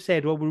fact that you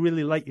said, "Well, we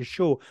really like your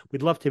show,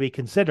 we'd love to be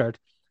considered,"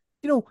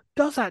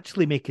 does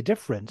actually make a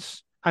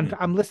difference. And Mhm.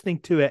 I'm listening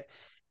to it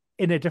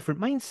in a different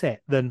mindset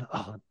than,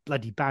 oh,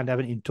 bloody band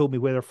haven't even told me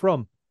where they're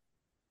from.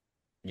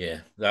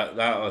 Yeah, that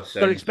all They're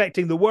sounds.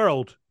 expecting the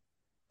world.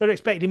 They're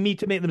expecting me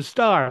to make them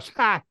stars.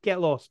 Ha! Get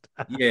lost.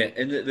 Yeah,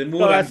 and the No,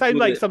 more I sound info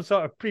like that some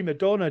sort of prima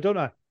donna, don't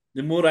I?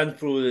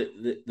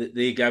 that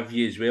they give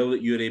you as well,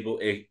 that you're able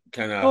to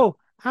kind of Oh,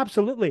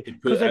 absolutely.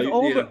 put Because if out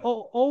all the there.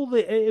 all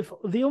the if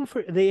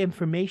the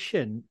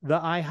information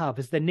that I have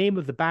is the name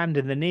of the band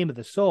and the name of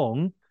the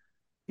song,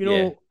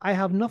 Yeah, I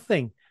have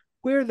nothing.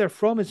 Where they're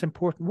from is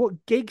important.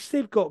 What gigs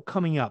they've got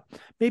coming up,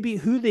 maybe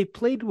who they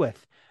played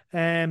with.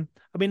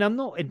 I mean, I'm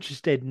not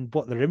interested in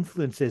what their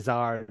influences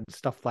are and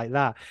stuff like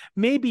that.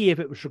 Maybe if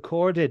it was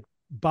recorded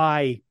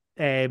by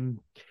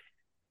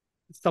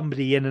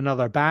somebody in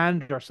another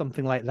band or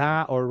something like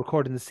that, or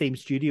record in the same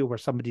studio where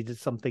somebody did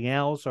something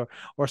else,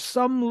 or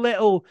some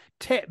little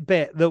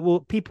tidbit that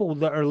will people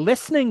that are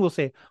listening will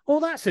say,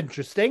 "Oh, that's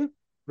interesting,"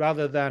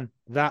 rather than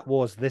 "that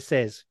was this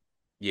is."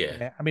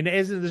 yeah, I mean, it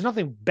is. There's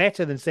nothing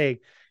better than saying,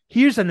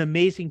 "Here's an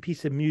amazing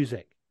piece of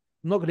music.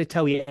 I'm not going to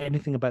tell you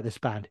anything about this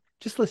band.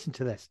 Just listen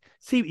to this.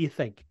 See what you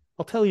think.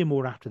 I'll tell you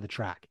more after the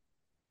track."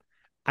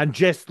 And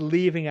just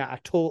leaving it a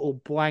total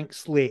blank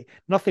slate.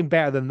 Nothing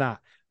better than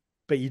that.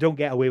 But you don't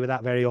get away with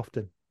that very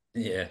often.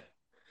 yeah.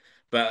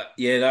 But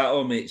yeah, that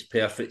all makes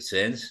perfect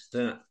sense.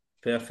 Doesn't it?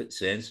 Perfect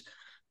sense.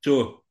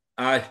 So,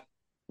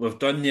 we've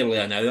done nearly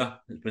an hour.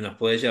 It's been a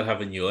pleasure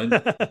having you on.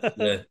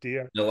 The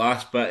Dear. the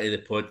last bit of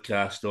the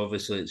podcast,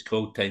 obviously, it's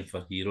called Time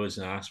for Heroes,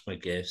 and I asked my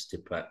guests to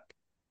pick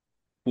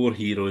four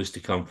heroes to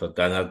come for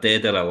dinner,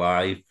 dead or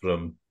alive,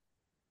 from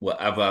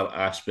whatever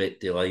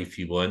aspect of life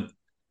you want.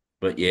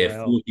 But yeah,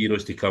 Well, four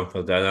heroes to come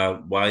for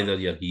dinner, why they're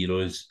your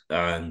heroes,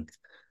 and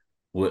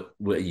what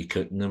are you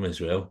cooking them as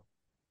well.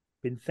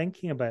 been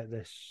thinking about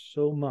this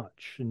so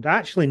much. And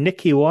actually,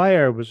 Nicky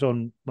Wire was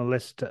on my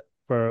list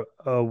for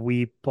a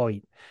wee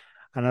point.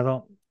 And I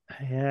thought,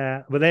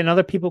 yeah. But then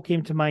other people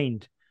came to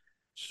mind.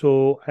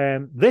 So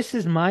this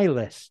is my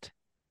list.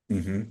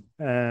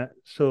 Mm-hmm.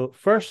 So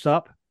first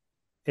up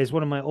is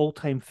one of my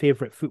all-time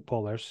favorite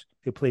footballers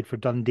who played for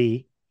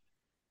Dundee.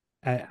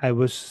 I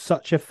was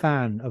such a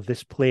fan of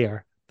this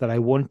player that I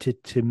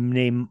wanted to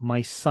name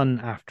my son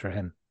after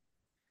him.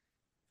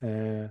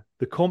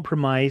 The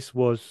compromise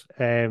was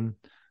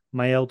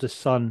my eldest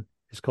son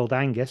is called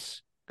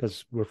Angus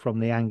because we're from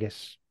the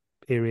Angus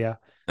area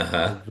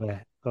Uh-huh.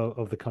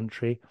 of the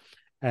country,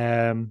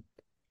 um,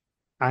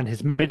 and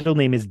his middle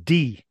name is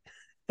D.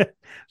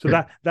 So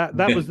that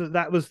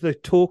was the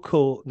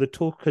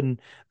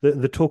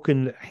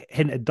token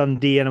hint at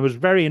Dundee, and I was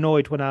very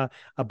annoyed when I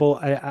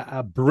bought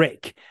a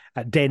brick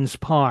at Dens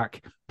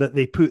Park that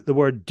they put the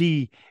word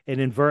D in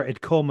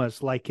inverted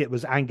commas like it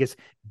was Angus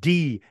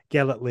D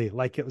Gellatly,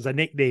 like it was a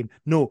nickname.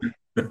 No,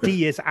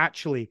 D is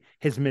actually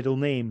his middle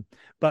name,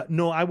 but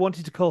no, I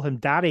wanted to call him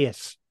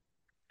Darius.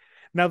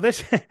 Now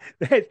this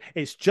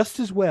it's just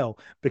as well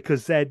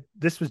because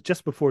this was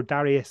just before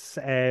Darius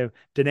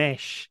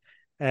Dinesh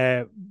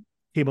uh,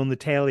 came on the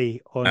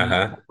telly on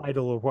Uh-huh.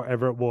 Idol or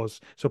whatever it was.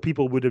 So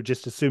people would have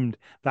just assumed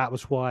that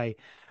was why.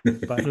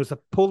 But it was the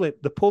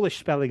Polish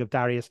spelling of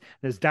Darius.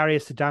 There's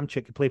Darius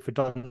Adamczyk, who played for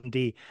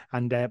Dundee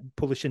and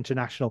Polish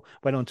international,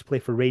 went on to play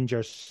for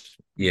Rangers.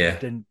 Yeah.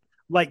 Didn't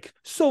like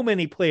so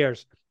many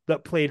players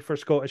that played for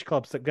Scottish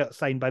clubs that got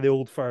signed by the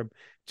old firm.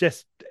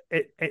 Just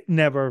it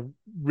never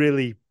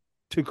really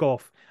took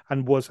off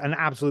and was an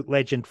absolute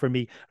legend for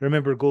me. I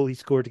remember a goal he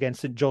scored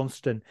against St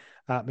Johnstone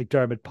at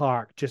McDermott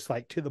Park, just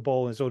like to the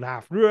ball in his own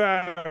half,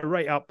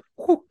 right up.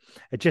 Whew.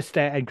 Just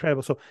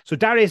incredible. So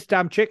Darius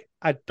Damchik,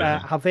 I'd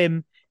Uh-huh. have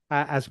him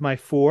as my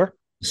four. Um,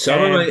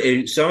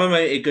 Some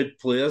amount of good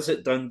players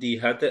that Dundee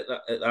had at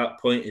that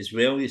point as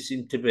well. You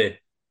seem to be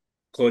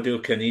Claudio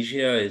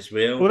Caniggia as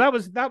well, well.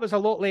 that was a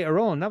lot later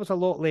on. That was a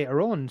lot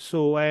later on.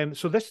 So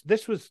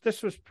this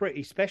was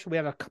pretty special. We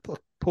had a couple of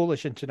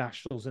Polish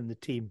internationals in the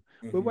team.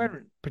 We Hmm.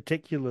 weren't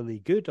particularly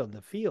good on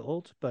the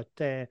field, but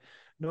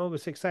no, it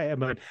was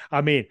exciting.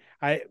 I mean,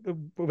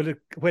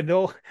 when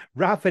all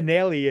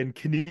Raffinelli and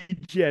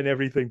Caniggia and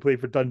everything played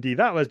for Dundee,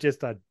 that was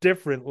just a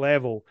different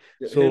level.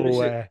 Who So was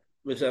it?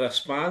 Was it a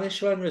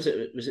Spanish one? Was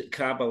it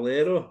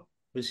Caballero?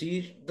 Was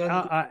he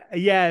Dundee?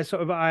 yeah,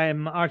 sort of.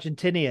 I'm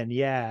Argentinian.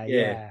 Yeah, Yeah,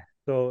 yeah.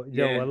 So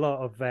yeah, a lot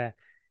of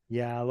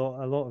yeah, a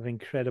lot of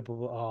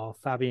incredible. Oh,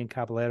 Fabian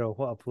Caballero,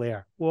 what a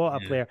player! What a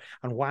yeah. player,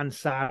 and Juan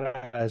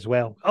Sara as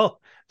well. Oh,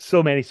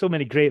 so many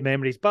great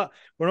memories. But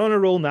we're on a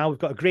roll now. We've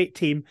got a great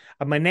team,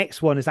 and my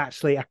next one is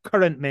actually a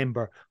current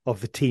member of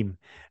the team,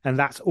 and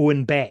that's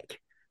Owen Beck,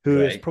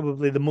 who is Right.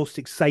 probably the most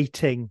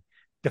exciting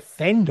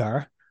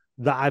defender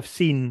that I've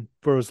seen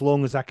for as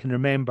long as I can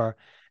remember.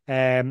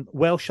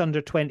 Welsh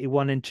under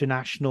 21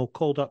 international,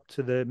 called up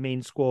to the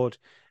main squad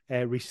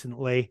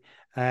recently.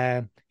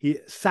 He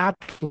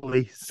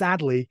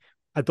sadly,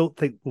 I don't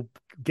think we'll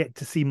get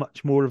to see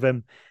much more of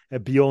him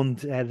beyond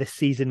this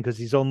season because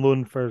he's on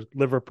loan for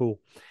Liverpool.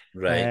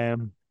 Right.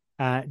 Um,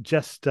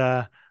 just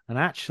and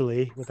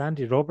actually, with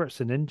Andy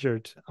Robertson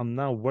injured, I'm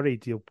now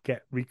worried he'll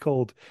get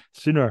recalled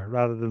sooner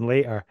rather than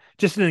later.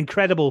 Just an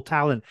incredible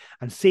talent,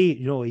 and see,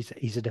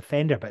 he's a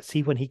defender, but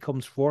see when he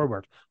comes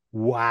forward,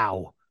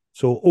 wow!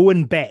 So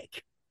Owen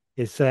Beck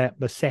is the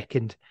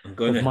second of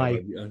my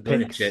I'm going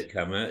to picks. check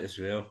him out as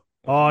well.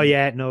 Oh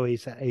yeah, no,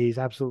 he's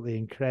absolutely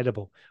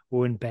incredible,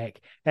 Owen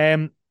Beck.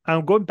 I'm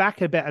going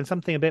back a bit and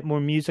something a bit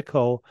more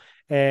musical.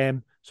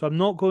 So I'm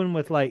not going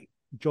with like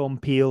John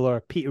Peel or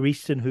Peter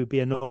Easton, who'd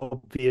be an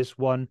obvious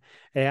one.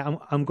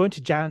 I'm going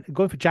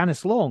for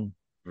Janice Long,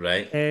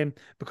 Right.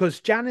 because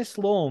Janice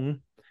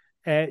Long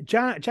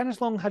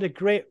had a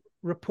great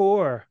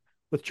rapport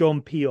with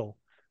John Peel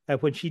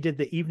when she did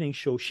the evening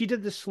show. She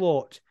did the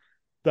slot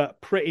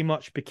that pretty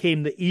much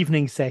became the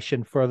evening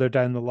session further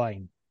down the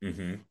line.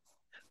 Hmm.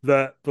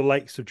 The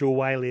likes of Joe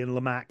Wiley and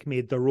Lamac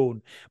made their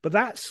own. But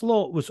that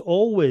slot was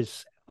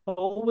always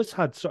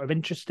had sort of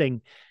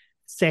interesting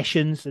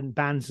sessions and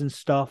bands and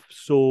stuff.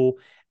 So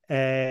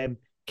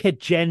Kid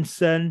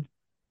Jensen,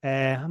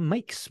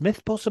 Mike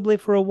Smith possibly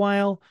for a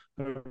while,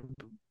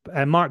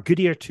 Mark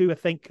Goodyear too. I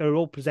think are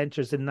all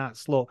presenters in that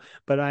slot.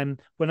 But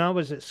when I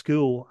was at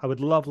school, I would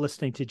love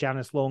listening to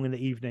Janice Long in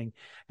the evening,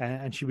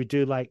 and she would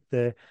do like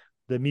the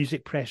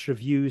music press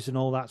reviews and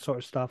all that sort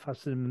of stuff. Have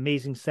some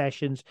amazing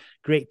sessions,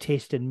 great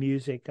taste in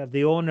music. I had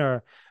the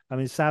honor, I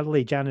mean,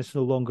 sadly, Janice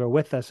no longer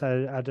with us. I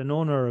had an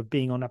honor of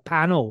being on a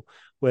panel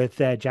with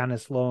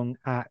Janice Long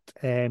at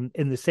in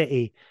the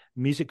City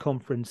Music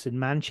Conference in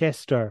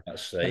Manchester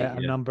That's right. a Yeah.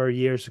 number of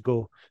years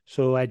ago.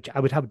 So I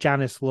would have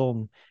Janice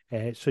Long.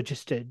 So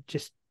just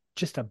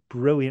a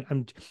brilliant,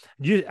 in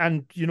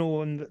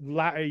the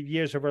latter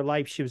years of her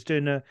life, she was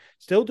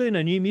still doing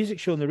a new music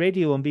show on the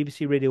radio on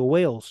BBC Radio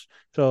Wales.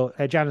 So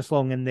Janice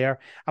Long in there.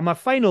 And my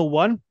final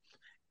one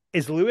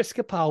is Lewis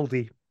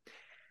Capaldi.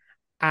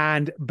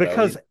 And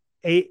Brilliant.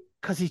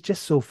 because he's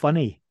just so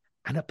funny.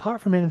 And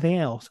apart from anything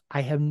else,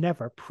 I have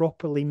never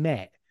properly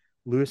met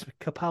Lewis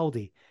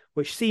Capaldi,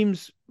 which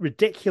seems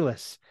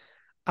ridiculous.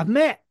 I've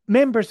met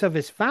members of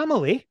his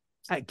family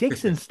at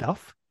gigs and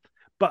stuff,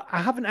 but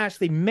I haven't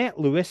actually met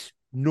Lewis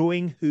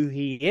knowing who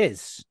he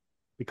is,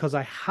 because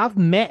I have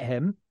met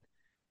him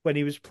when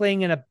he was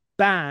playing in a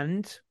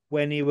band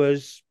when he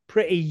was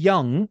pretty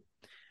young,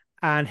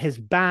 and his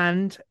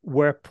band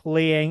were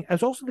playing. I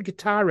was also the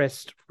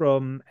guitarist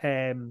from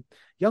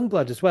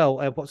Youngblood as well.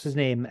 What's his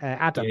name? Yeah,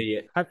 Adam.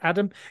 yeah.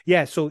 Adam.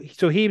 Yeah. So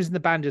he was in the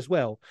band as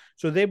well.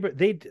 So they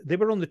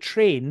were on the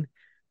train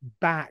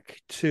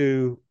back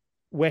to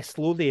West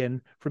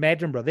Lothian from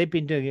Edinburgh. They've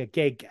been doing a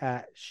gig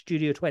at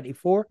Studio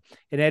 24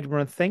 in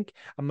Edinburgh, I think.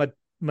 And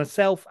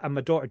myself and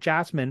my daughter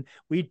Jasmine,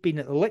 we'd been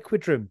at the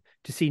Liquid Room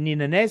to see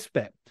Nina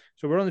Nesbitt.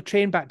 So we're on the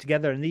train back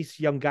together, and these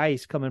young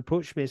guys come and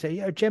approach me and say,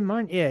 "Yeah, Jim,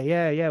 aren't you?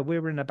 Yeah, yeah, we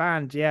were in a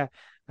band, yeah."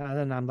 And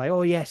then I'm like,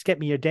 "Oh yes, get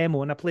me your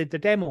demo." And I played the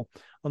demo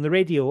on the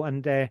radio,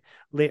 and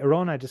later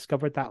on, I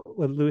discovered that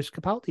Lewis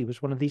Capaldi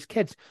was one of these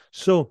kids.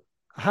 So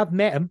I have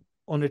met him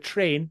on a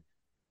train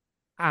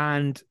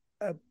and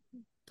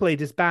played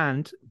his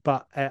band,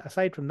 but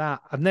aside from that,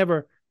 I've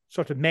never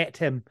sort of met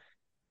him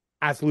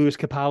as Lewis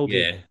Capaldi,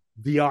 Yeah.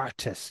 the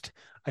artist.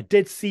 I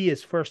did see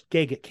his first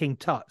gig at King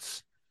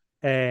Tut's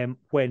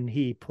when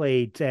he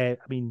played. I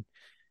mean,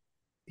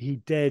 he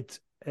did.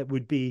 It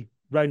would be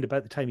round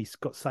about the time he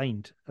got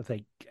signed. I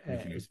think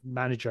Hmm. his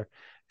manager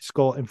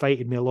Scott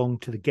invited me along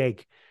to the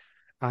gig,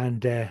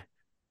 and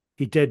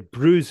he did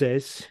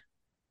Bruises,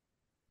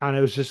 and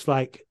it was just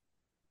like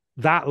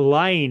that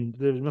line.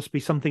 There must be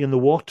something in the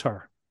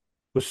water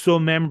was so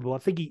memorable. I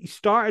think he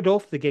started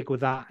off the gig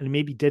with that, and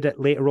maybe did it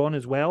later on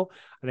as well.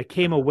 And I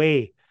came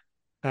away,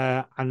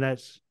 and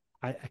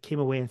I came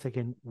away and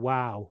thinking,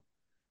 wow.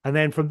 And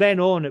then from then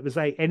on, it was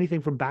like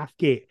anything from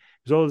Bathgate. It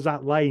was always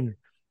that line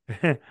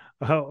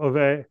of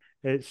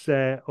it's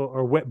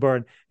or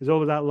Whitburn. There's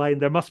always that line.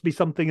 There must be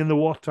something in the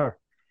water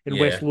in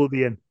West Yeah.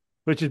 Lothian,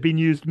 which has been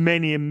used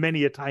many and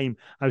many a time.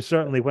 I was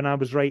certainly when I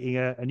was writing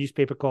a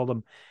newspaper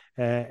column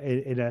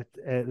in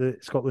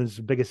Scotland's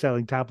biggest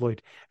selling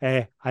tabloid.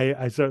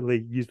 I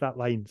certainly used that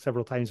line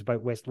several times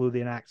about West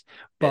Lothian acts.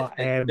 It, But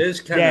it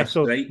does kind yeah, of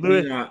so strike me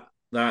Lewis, that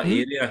that hmm?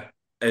 area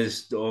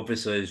is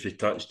obviously, as we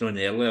touched on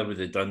earlier with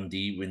the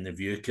Dundee when the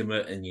View came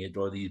out and you had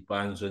all these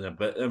bands on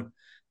about them.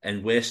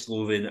 And West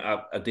Lothian,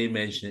 I do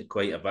mention it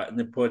quite a bit in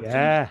the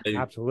podcast. Yeah, How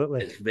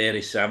absolutely. it's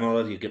very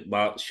similar. You get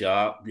Mark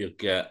Sharp, you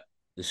get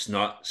the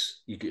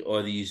Snuts, you get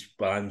all these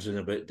bands on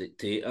about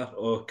Dictator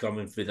all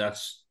coming for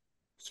this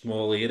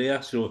small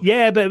area. So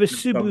Yeah, but it was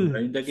it's coming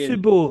round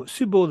again.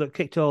 Subo that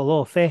kicked it all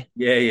off, eh?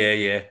 Yeah, yeah,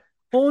 yeah.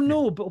 Oh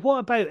no, but what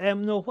about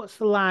no, what's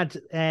the lad?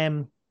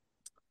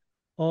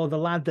 Oh, the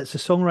lad that's a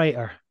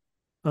songwriter.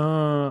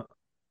 Uh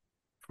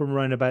from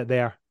round about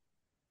there.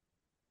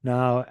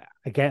 No,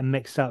 I get him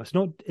mixed up. It's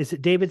not, is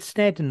it David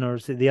Snedden or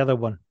is it the other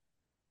one?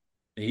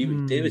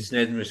 David Hmm.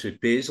 Snedden was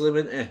with Paisley,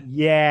 wasn't he?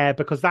 Yeah,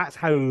 because that's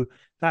how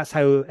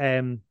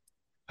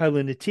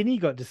Paolo Nutini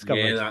got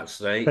Yeah, discovered. that's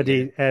right. But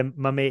Yeah.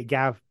 my mate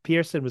Gav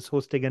Pearson was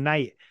hosting a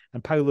night,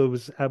 and Paolo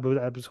was I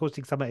was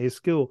hosting some at his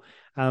school,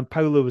 and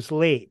Paolo was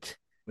late.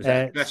 Was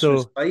that a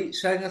Christmas So light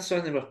singer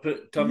son? They were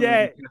turning on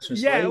yeah, the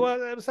Christmas yeah. light.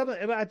 Well, it was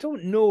something I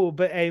don't know,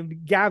 but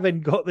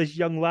Gavin got this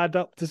young lad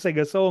up to sing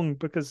a song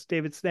because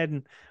David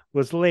Snedden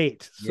was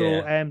late.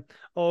 So Yeah.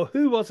 oh,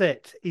 who was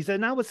it? He's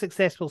now a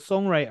successful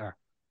songwriter.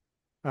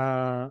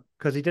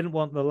 Because he didn't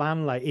want the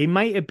limelight. He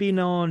might have been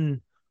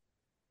on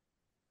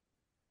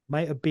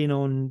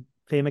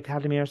Fame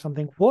Academy or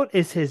something. What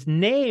is his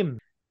name?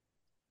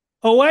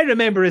 Oh, I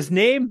remember his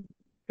name.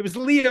 It was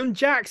Liam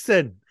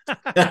Jackson.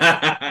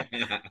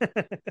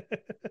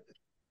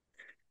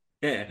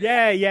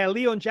 Yeah. Yeah,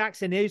 Leon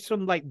Jackson. He's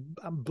from like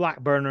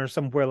Blackburn or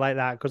somewhere like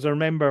that. Because I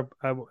remember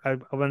I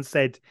once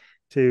said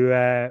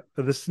to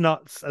the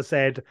Snuts, I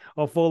said,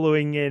 "Oh,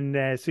 following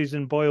in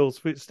Susan Boyle's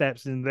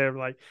footsteps," and they're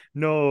like,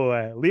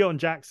 "No, Leon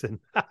Jackson."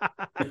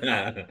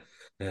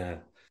 Yeah.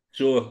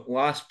 So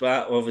last bit,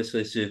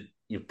 obviously, so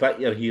you pick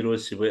your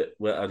heroes. So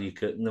what are you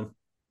cutting them?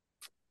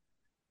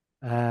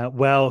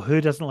 Well,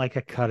 who doesn't like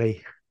a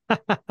curry?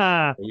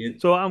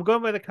 Brilliant. So I'm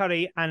going with a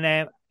curry,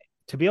 and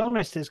to be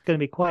honest, it's going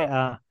to be quite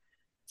a.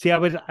 See, I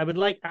would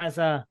like as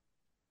a.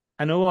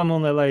 I know I'm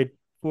only allowed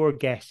four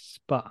guests,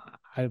 but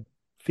I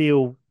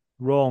feel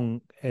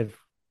wrong if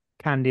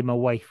Candy, my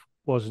wife,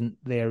 wasn't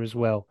there as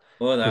well,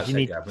 Oh, because you that's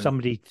a need given.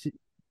 somebody to.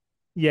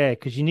 Yeah,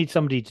 because you need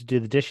somebody to do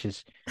the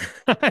dishes.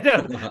 I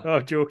know. Oh,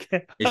 I'm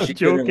joking. Is I'm she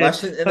going to joking.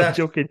 listen to I'm this?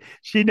 joking.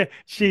 She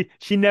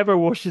never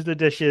washes the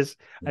dishes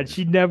and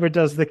she never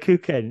does the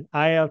cooking.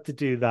 I have to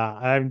do that.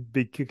 I'm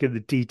be cooking the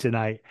tea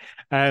tonight.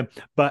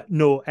 But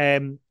no,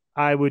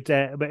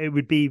 but it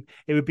would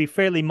be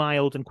fairly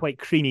mild and quite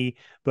creamy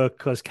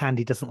because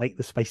Candy doesn't like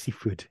the spicy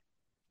food.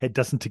 It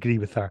doesn't agree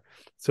with her.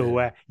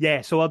 So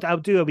yeah, so I'll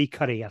do a wee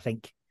curry, I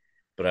think.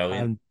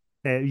 Brilliant.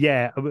 And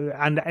yeah,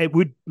 and it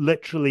would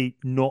literally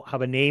not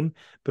have a name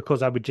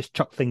because I would just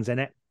chuck things in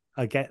it.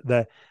 I get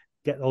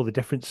all the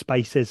different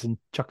spices and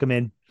chuck them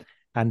in,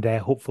 and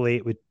hopefully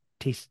it would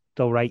taste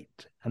all right,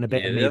 and a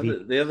bit Yeah, of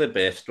maybe they're the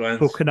best ones.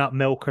 coconut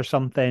milk or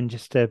something,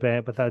 just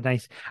to with a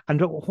nice.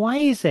 And why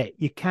is it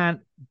you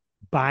can't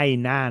buy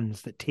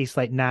naans that taste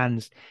like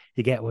naans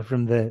you get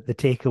from the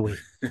takeaway?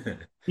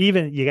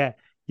 Even you get,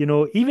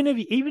 even if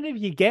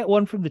you get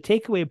one from the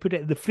takeaway and put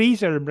it in the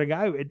freezer and bring it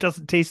out, it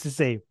doesn't taste the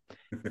same.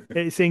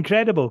 It's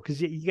incredible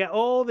because you get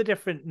all the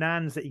different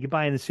naans that you can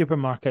buy in the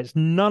supermarkets.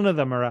 None of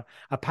them are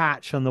a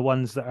patch on the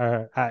ones that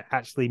are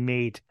actually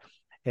made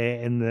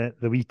in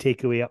the wee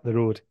takeaway up the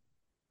road.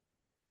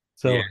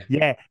 Yeah, So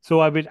yeah, so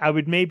I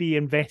would maybe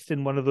invest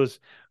in one of those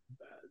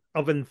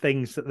oven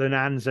things that the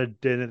naans are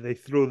doing. That they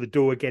throw the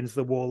dough against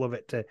the wall of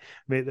it to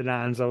make the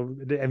naans. I'll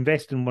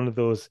invest in one of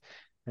those.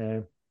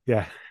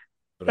 Yeah,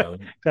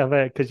 brilliant.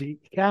 because you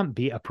can't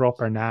beat a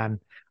proper naan.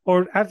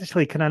 Or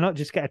actually, can I not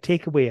just get a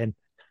takeaway in?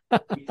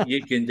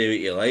 You can do what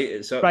you like.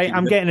 It's up Right, to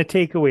I'm you. getting a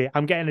takeaway.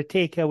 I'm getting a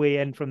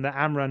takeaway in from the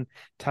Amran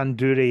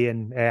Tandoori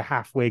in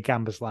halfway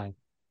Cambuslang.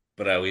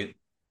 Brilliant.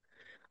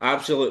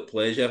 Absolute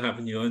pleasure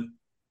having you on.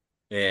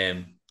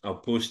 I'll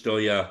post all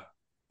your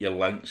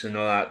links and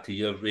all that to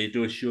your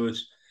radio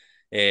shows.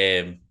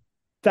 But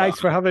Thanks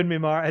for having me,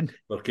 Martin.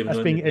 we're coming That's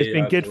on been the it's day.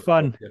 been good Absolute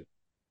fun, pleasure.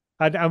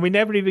 and we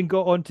never even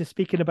got on to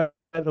speaking about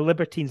the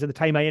Libertines and the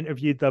time I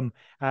interviewed them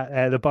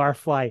at the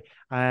Barfly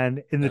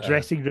and in the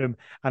dressing room,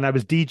 and I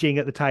was DJing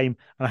at the time,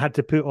 and I had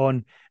to put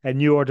on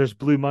New Order's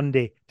Blue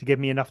Monday to give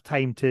me enough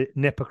time to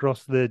nip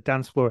across the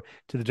dance floor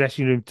to the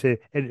dressing room to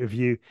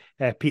interview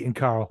Pete and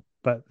Carl.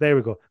 But there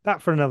we go.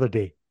 That for another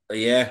day.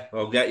 Yeah,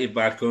 I'll get you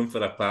back on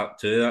for a part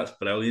two. That's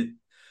brilliant.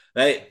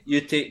 Right,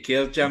 you take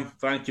care, Jim.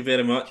 Thank you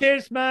very much.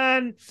 Cheers,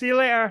 man. See you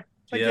later.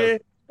 Thank Cheers. you.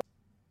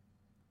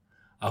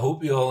 I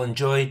hope you all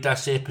enjoyed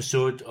this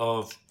episode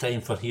of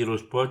Time for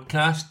Heroes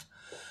podcast.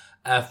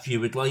 If you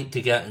would like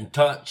to get in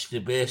touch, the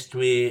best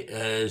way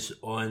is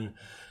on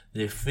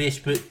the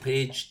Facebook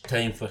page,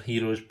 Time for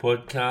Heroes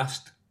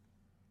podcast,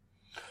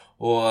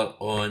 or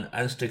on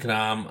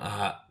Instagram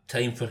at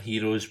Time for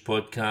Heroes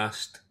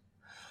podcast,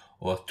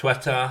 or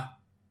Twitter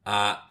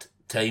at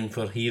Time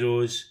for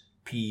Heroes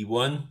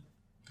P1,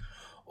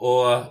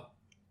 or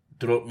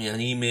drop me an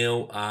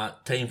email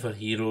at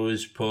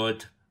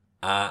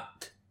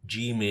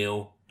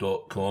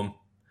timeforheroespod@gmail.com.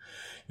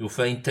 You'll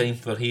find Time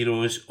for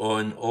Heroes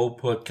on all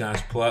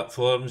podcast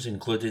platforms,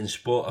 including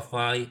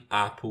Spotify,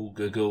 Apple,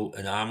 Google,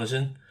 and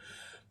Amazon.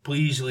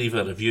 Please leave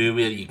a review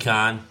where you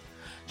can,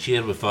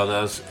 share with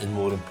others, and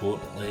more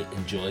importantly,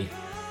 enjoy.